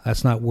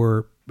 That's not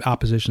where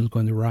opposition is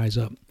going to rise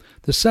up.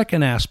 The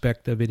second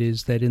aspect of it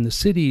is that in the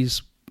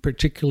cities,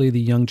 particularly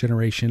the young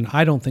generation,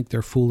 I don't think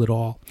they're fooled at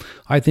all.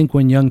 I think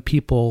when young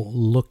people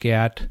look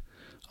at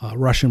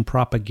Russian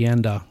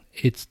propaganda,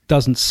 it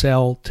doesn't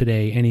sell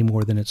today any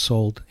more than it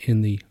sold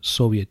in the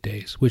Soviet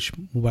days, which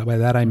by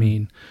that I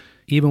mean,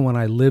 even when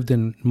I lived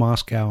in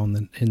Moscow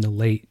in the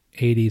late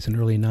 80s and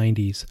early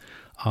 90s,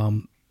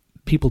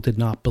 people did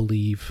not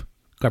believe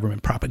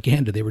government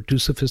propaganda. They were too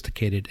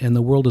sophisticated, and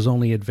the world has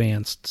only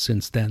advanced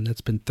since then.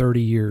 That's been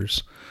 30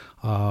 years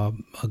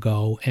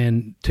ago.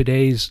 And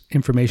today's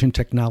information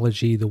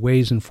technology, the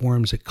ways and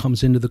forms it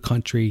comes into the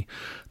country,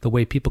 the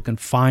way people can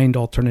find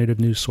alternative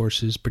news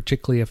sources,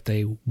 particularly if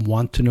they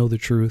want to know the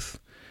truth.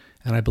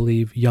 And I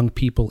believe young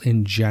people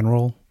in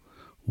general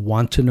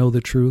want to know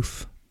the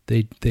truth.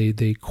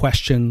 They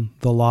question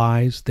the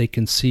lies. They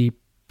can see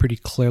pretty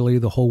clearly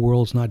the whole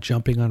world's not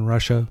jumping on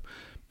Russia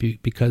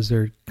because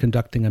they're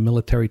conducting a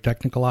military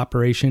technical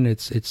operation.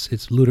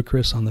 It's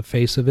ludicrous on the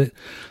face of it.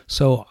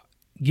 So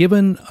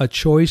given a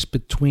choice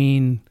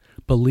between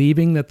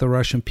believing that the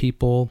Russian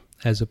people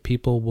as a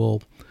people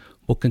will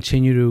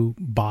continue to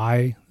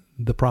buy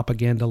the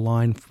propaganda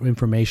line for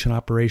information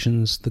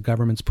operations the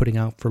government's putting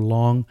out for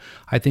long,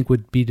 I think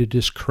would be to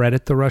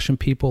discredit the Russian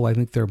people. I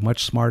think they're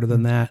much smarter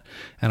than that.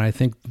 And I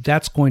think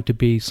that's going to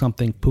be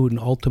something Putin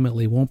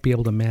ultimately won't be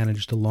able to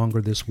manage the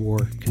longer this war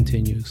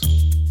continues.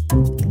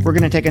 We're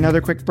going to take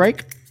another quick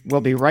break.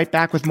 We'll be right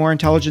back with more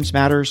Intelligence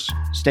Matters.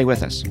 Stay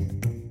with us.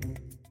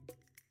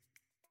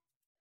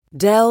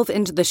 Delve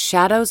into the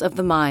shadows of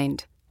the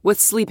mind with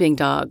Sleeping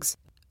Dogs,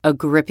 a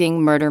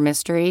gripping murder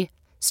mystery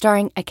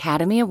starring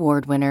Academy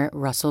Award winner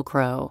Russell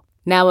Crowe.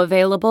 Now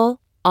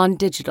available on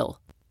digital.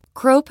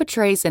 Crowe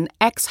portrays an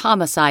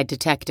ex-homicide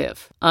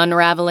detective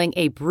unraveling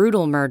a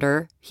brutal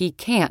murder he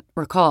can't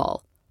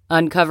recall.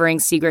 Uncovering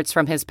secrets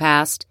from his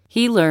past,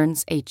 he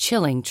learns a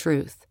chilling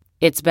truth.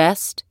 It's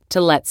best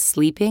to let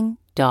sleeping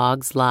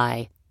dogs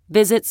lie.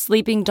 Visit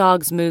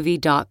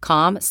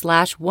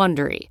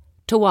sleepingdogsmovie.com/Wondery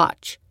to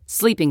watch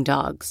Sleeping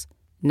Dogs,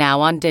 now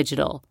on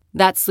digital.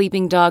 That's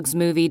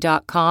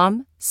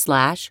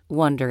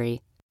sleepingdogsmovie.com/Wondery.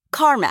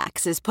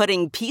 CarMax is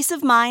putting peace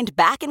of mind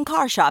back in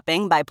car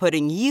shopping by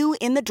putting you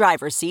in the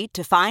driver's seat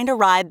to find a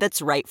ride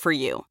that's right for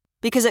you.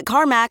 Because at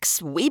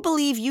CarMax, we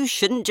believe you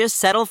shouldn't just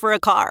settle for a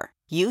car.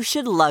 You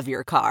should love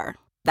your car.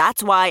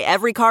 That's why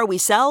every car we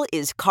sell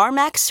is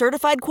CarMax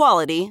certified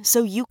quality,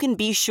 so you can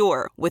be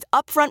sure with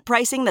upfront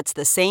pricing that's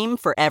the same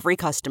for every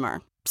customer.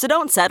 So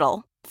don't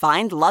settle.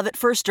 Find love at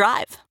first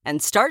drive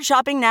and start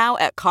shopping now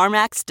at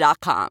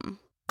CarMax.com.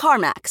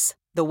 CarMax,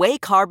 the way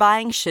car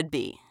buying should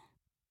be.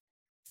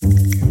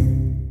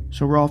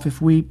 So, Rolf,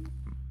 if we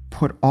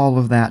put all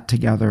of that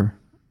together,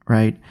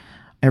 right,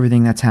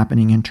 everything that's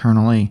happening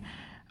internally,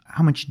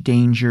 how much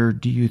danger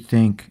do you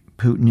think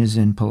Putin is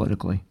in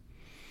politically?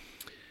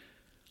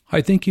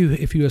 I think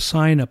if you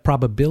assign a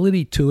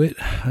probability to it,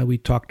 we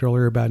talked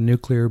earlier about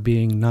nuclear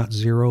being not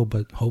zero,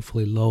 but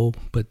hopefully low,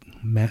 but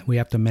we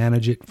have to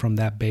manage it from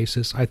that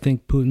basis. I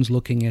think Putin's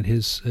looking at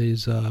his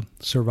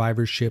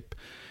survivorship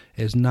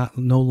as no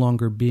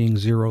longer being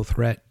zero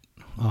threat.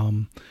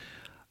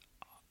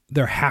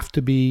 There have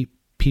to be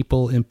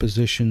people in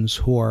positions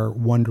who are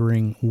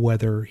wondering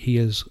whether he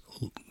has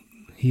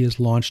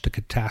launched a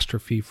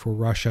catastrophe for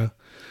Russia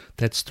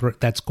that's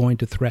going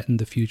to threaten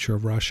the future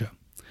of Russia.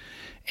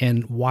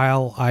 And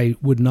while I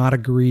would not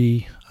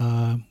agree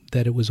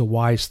that it was a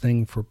wise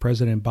thing for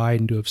President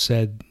Biden to have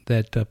said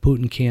that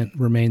Putin can't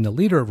remain the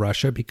leader of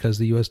Russia because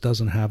the U.S.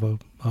 doesn't have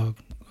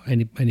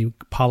any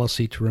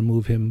policy to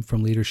remove him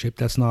from leadership,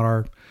 that's not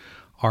our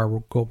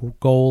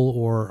goal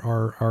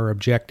or our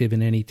objective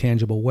in any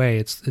tangible way.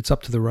 It's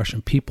up to the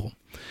Russian people.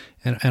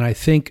 And I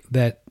think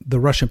that the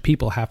Russian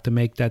people have to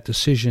make that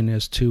decision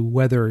as to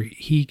whether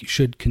he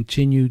should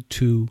continue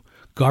to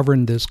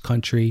govern this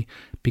country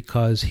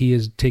because he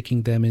is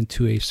taking them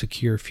into a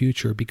secure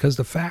future. Because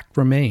the fact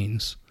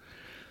remains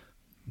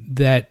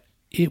that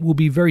it will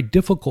be very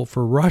difficult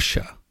for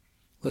Russia,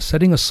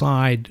 setting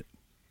aside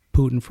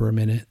Putin for a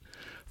minute,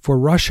 for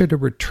Russia to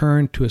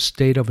return to a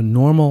state of a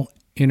normal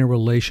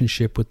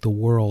interrelationship with the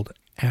world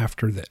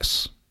after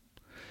this.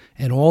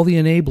 And all the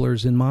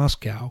enablers in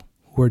Moscow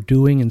who are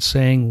doing and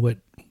saying what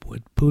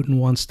Putin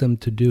wants them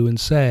to do and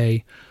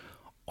say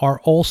are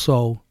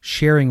also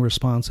sharing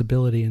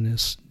responsibility in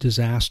this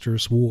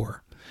disastrous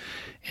war.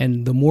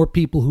 And the more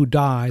people who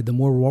die, the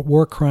more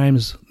war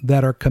crimes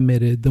that are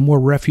committed, the more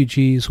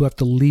refugees who have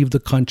to leave the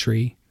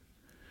country,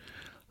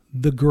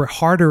 the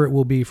harder it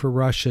will be for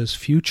Russia's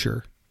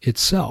future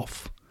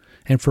itself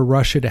and for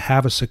Russia to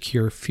have a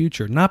secure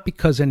future. Not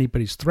because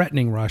anybody's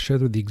threatening Russia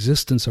or the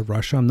existence of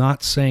Russia, I'm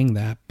not saying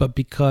that, but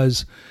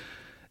because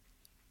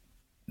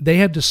they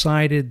have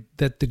decided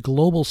that the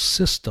global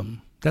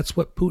system, that's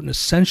what Putin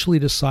essentially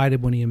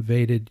decided when he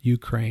invaded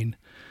Ukraine,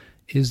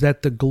 is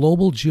that the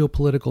global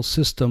geopolitical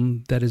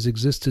system that has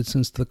existed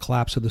since the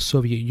collapse of the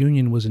Soviet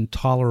Union was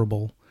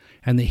intolerable,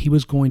 and that he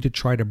was going to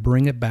try to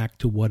bring it back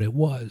to what it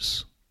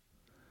was.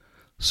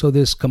 So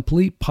this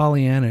complete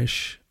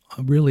Pollyannish,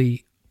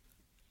 really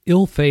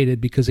ill-fated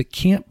because it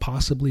can't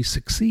possibly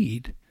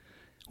succeed,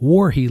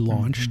 war he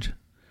launched,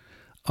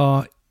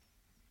 the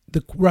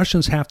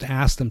Russians have to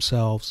ask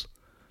themselves,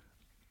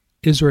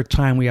 is there a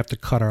time we have to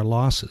cut our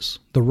losses?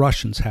 The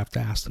Russians have to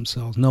ask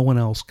themselves. No one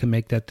else can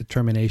make that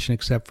determination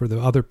except for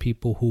the other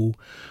people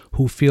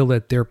who feel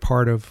that they're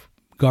part of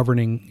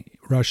governing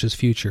Russia's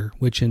future,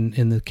 which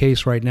in the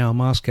case right now in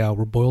Moscow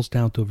boils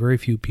down to very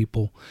few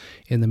people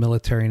in the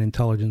military and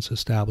intelligence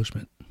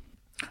establishment.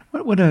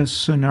 What would a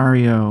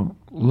scenario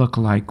look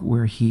like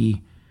where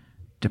he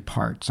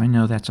departs? I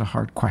know that's a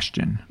hard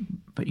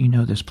question, but you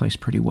know this place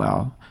pretty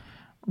well.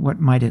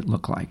 What might it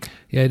look like?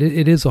 Yeah,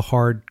 it is a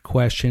hard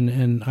question,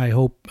 and I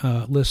hope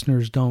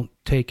listeners don't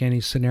take any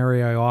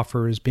scenario I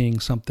offer as being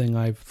something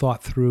I've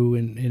thought through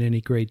in any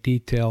great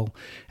detail,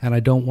 and I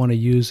don't want to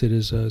use it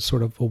as a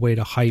sort of a way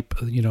to hype,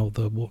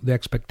 the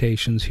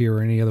expectations here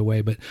or any other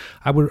way. But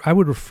I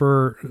would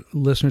refer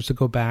listeners to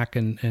go back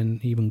and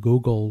even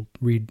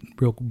read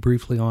real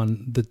briefly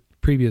on the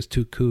previous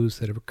two coups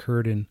that have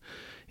occurred in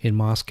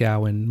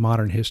Moscow in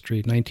modern history,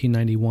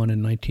 1991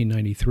 and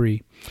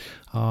 1993.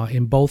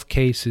 In both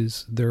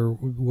cases, there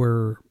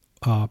were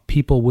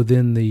people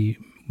within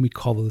we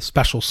call the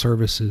special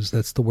services,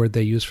 that's the word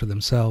they use for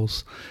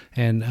themselves,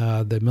 and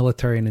the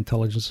military and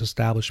intelligence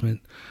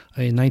establishment.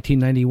 In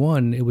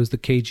 1991, it was the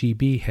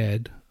KGB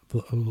head,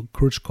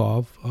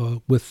 Khrushchev,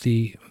 with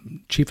the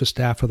chief of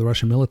staff of the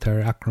Russian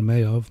military,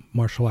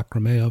 Marshal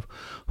Akrameyev,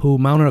 who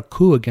mounted a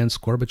coup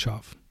against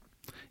Gorbachev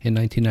in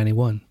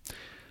 1991,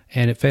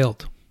 and it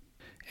failed.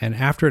 And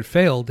after it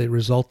failed, it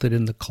resulted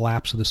in the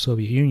collapse of the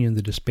Soviet Union,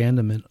 the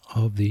disbandment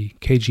of the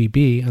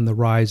KGB, and the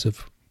rise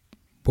of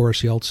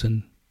Boris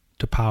Yeltsin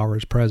to power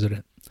as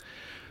president.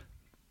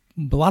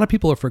 A lot of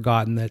people have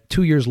forgotten that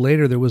 2 years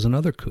later, there was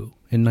another coup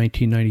in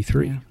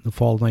 1993, the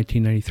fall of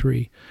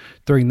 1993.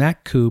 During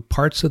that coup,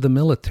 parts of the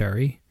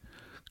military,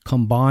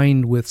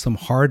 combined with some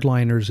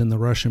hardliners in the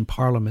Russian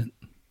parliament,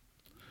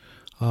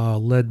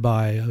 led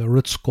by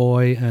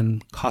Rutskoy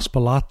and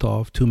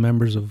Kaspalatov, two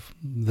members of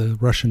the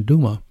Russian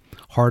Duma,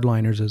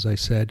 hardliners, as I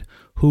said,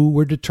 who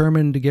were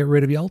determined to get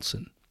rid of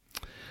Yeltsin.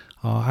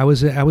 I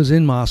was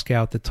in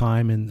Moscow at the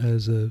time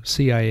as a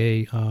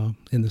CIA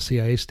in the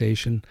CIA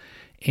station,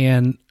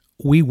 and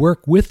we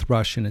worked with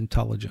Russian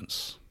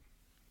intelligence,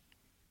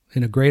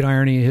 in a great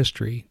irony of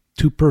history,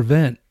 to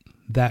prevent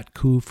that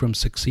coup from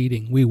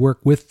succeeding. We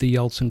worked with the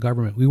Yeltsin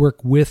government. We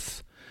worked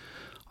with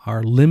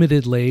our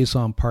limited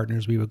liaison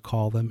partners, we would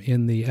call them,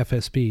 in the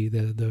FSB,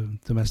 the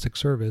domestic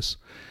service,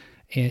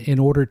 in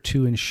order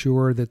to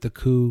ensure that the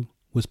coup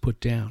was put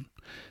down.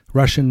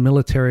 Russian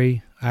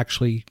military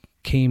actually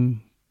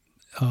came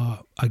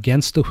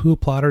against the coup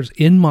plotters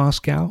in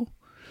Moscow.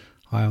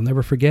 I'll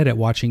never forget it,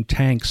 watching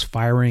tanks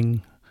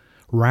firing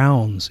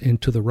rounds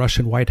into the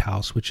Russian White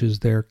House, which is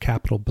their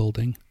Capitol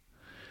building.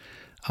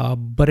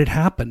 But it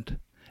happened,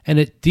 and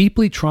it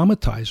deeply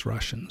traumatized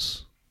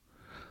Russians.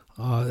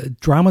 It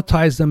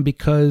traumatized them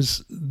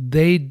because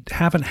they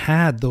haven't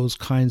had those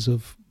kinds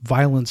of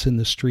violence in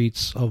the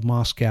streets of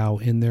Moscow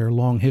in their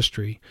long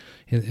history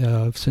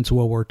since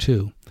World War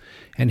II.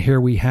 And here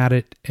we had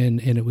it,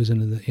 and it was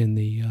in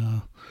the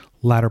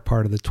latter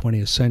part of the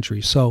 20th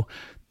century. So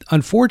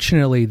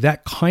unfortunately,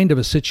 that kind of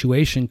a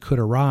situation could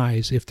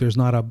arise if there's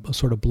not a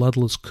sort of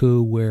bloodless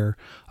coup where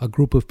a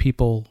group of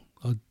people,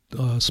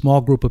 a small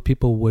group of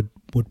people would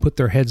put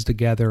their heads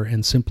together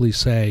and simply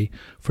say,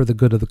 for the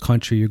good of the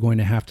country, you're going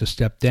to have to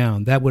step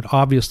down. That would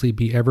obviously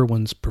be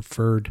everyone's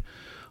preferred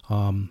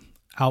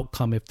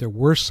outcome if there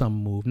were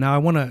some move. Now, I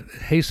want to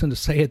hasten to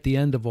say at the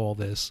end of all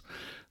this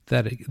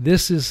that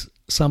this is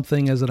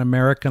something, as an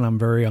American, I'm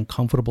very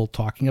uncomfortable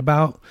talking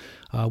about.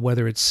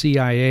 Whether it's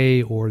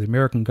CIA or the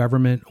American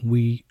government,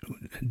 we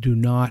do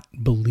not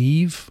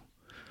believe.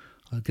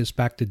 It gets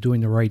back to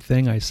doing the right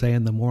thing, I say,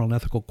 and the moral and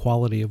ethical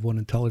quality of what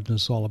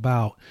intelligence is all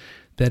about,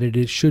 that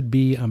it should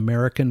be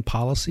American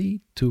policy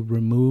to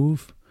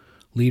remove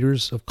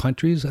leaders of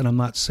countries, and I'm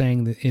not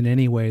saying that in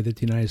any way that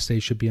the United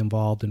States should be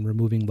involved in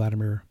removing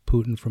Vladimir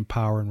Putin from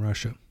power in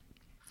Russia.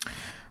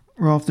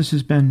 Rolf, this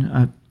has been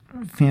a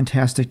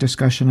fantastic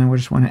discussion. I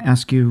just want to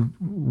ask you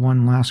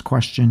one last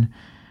question.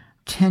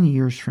 10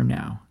 years from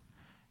now,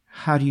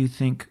 how do you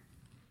think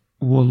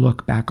we'll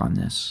look back on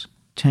this?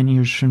 10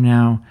 years from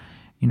now,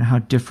 how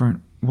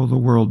different will the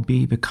world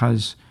be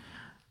because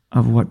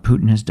of what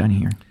Putin has done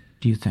here,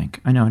 do you think?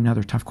 I know,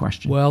 another tough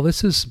question. Well,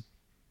 this is,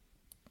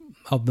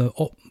 of the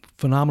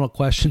phenomenal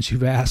questions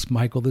you've asked,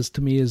 Michael, this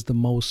to me is the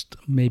most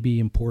maybe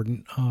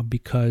important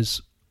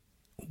because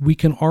we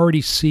can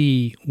already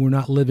see we're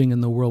not living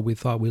in the world we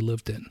thought we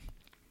lived in.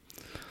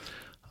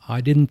 I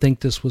didn't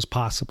think this was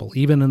possible.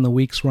 Even in the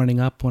weeks running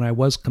up, when I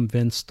was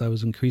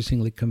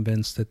increasingly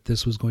convinced that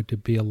this was going to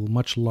be a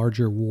much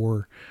larger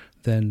war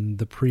than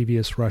the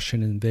previous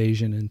Russian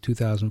invasion in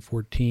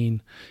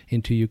 2014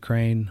 into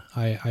Ukraine.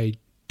 I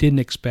didn't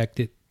expect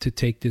it to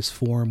take this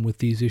form with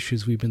these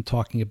issues we've been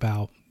talking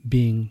about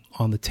being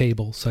on the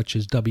table, such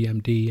as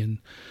WMD and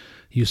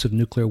use of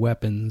nuclear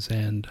weapons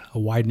and a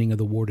widening of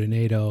the war to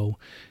NATO,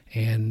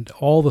 and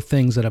all the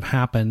things that have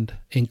happened,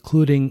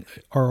 including,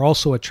 are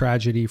also a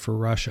tragedy for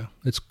Russia.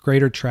 It's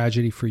greater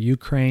tragedy for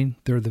Ukraine.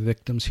 They're the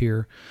victims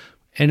here.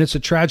 And it's a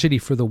tragedy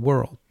for the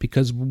world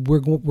because we're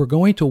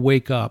going to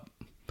wake up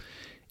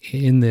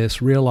in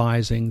this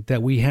realizing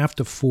that we have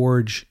to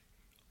forge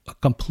a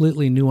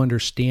completely new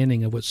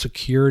understanding of what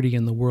security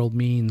in the world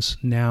means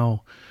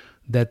now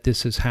that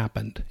this has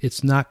happened.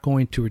 It's not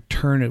going to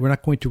return. We're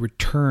not going to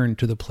return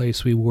to the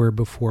place we were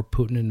before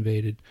Putin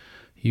invaded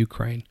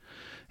Ukraine.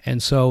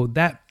 And so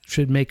that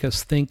should make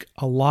us think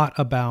a lot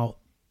about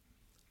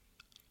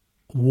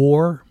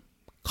war,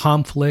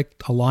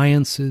 conflict,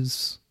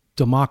 alliances,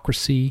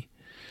 democracy,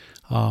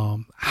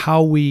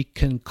 how we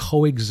can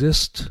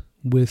coexist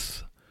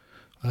with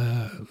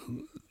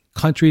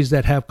countries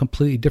that have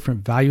completely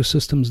different value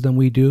systems than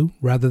we do,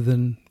 rather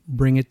than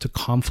bring it to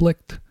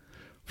conflict.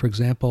 For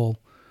example,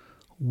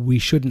 we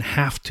shouldn't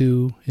have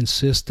to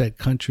insist that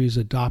countries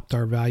adopt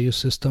our value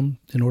system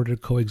in order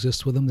to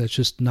coexist with them. That's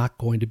just not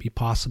going to be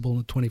possible in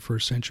the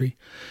 21st century.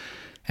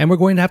 And we're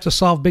going to have to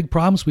solve big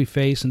problems we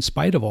face in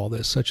spite of all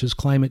this, such as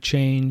climate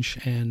change.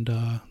 And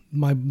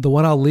the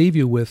one I'll leave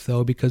you with,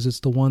 though, because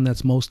it's the one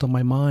that's most on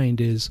my mind,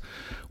 is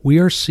we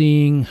are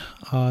seeing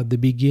the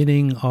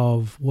beginning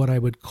of what I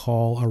would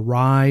call a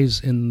rise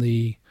in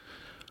the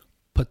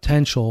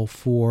potential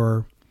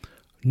for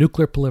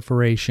nuclear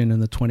proliferation in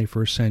the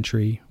 21st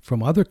century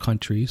from other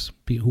countries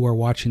who are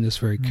watching this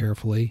very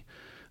carefully,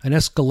 an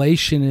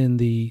escalation in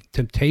the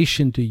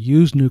temptation to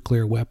use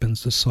nuclear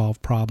weapons to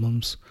solve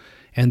problems,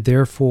 and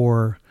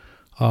therefore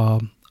a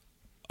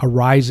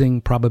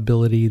rising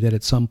probability that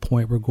at some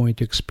point we're going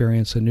to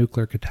experience a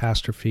nuclear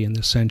catastrophe in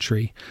this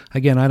century.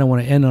 Again, I don't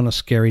want to end on a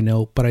scary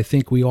note, but I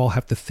think we all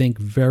have to think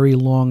very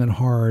long and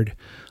hard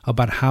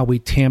about how we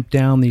tamp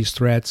down these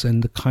threats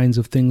and the kinds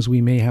of things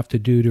we may have to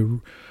do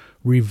to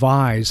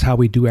revise how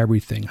we do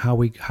everything,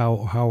 how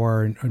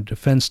our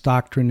defense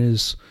doctrine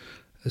is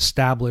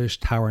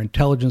established, how our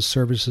intelligence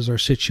services are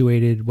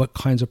situated, what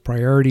kinds of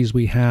priorities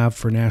we have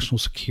for national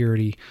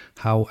security,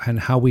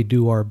 how we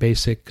do our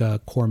basic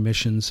core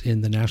missions in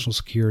the national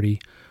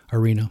security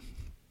arena.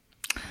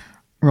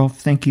 Rolf,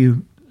 thank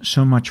you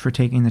so much for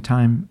taking the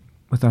time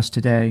with us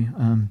today.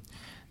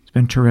 It's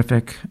been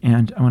terrific,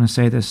 and I want to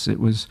say this, it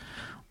was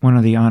one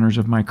of the honors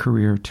of my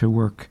career to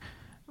work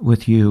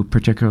with you,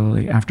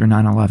 particularly after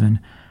 9/11.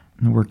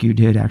 And the work you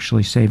did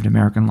actually saved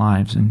American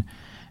lives, and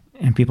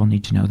people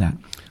need to know that.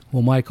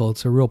 Well, Michael,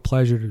 it's a real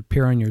pleasure to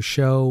appear on your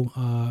show.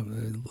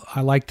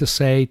 I like to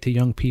say to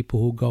young people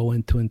who go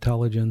into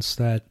intelligence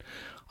that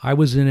I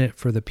was in it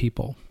for the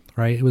people,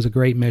 right? It was a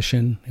great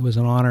mission. It was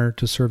an honor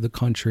to serve the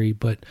country,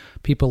 but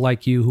people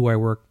like you who I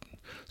worked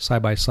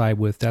side by side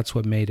with, that's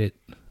what made it,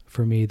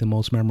 for me, the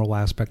most memorable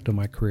aspect of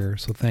my career.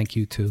 So thank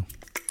you, too.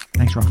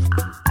 Thanks, Rolf.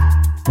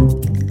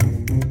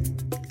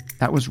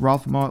 That was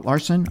Rolf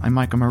Mowatt-Larssen. I'm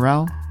Michael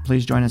Morell.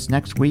 Please join us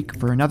next week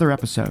for another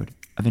episode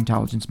of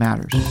Intelligence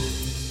Matters.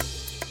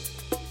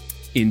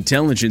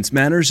 Intelligence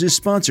Matters is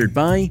sponsored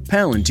by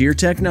Palantir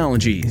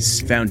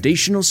Technologies,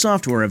 foundational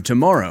software of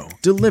tomorrow,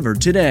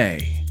 delivered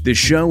today. The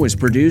show is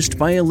produced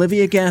by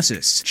Olivia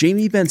Gassis,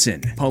 Jamie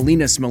Benson,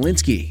 Paulina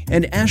Smolinski,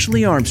 and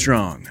Ashley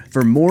Armstrong.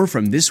 For more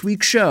from this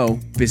week's show,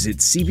 visit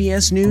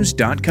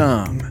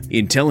cbsnews.com.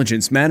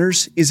 Intelligence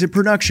Matters is a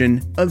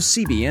production of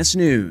CBS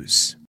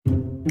News.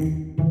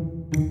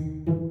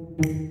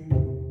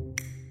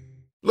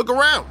 Look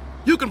around.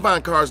 You can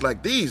find cars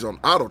like these on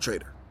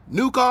AutoTrader.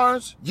 New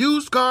cars,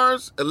 used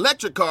cars,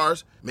 electric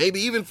cars, maybe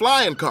even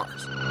flying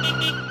cars.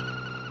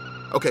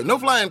 Okay, no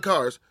flying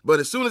cars, but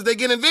as soon as they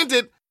get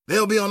invented,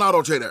 they'll be on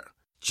AutoTrader.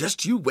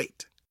 Just you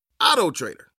wait. AutoTrader.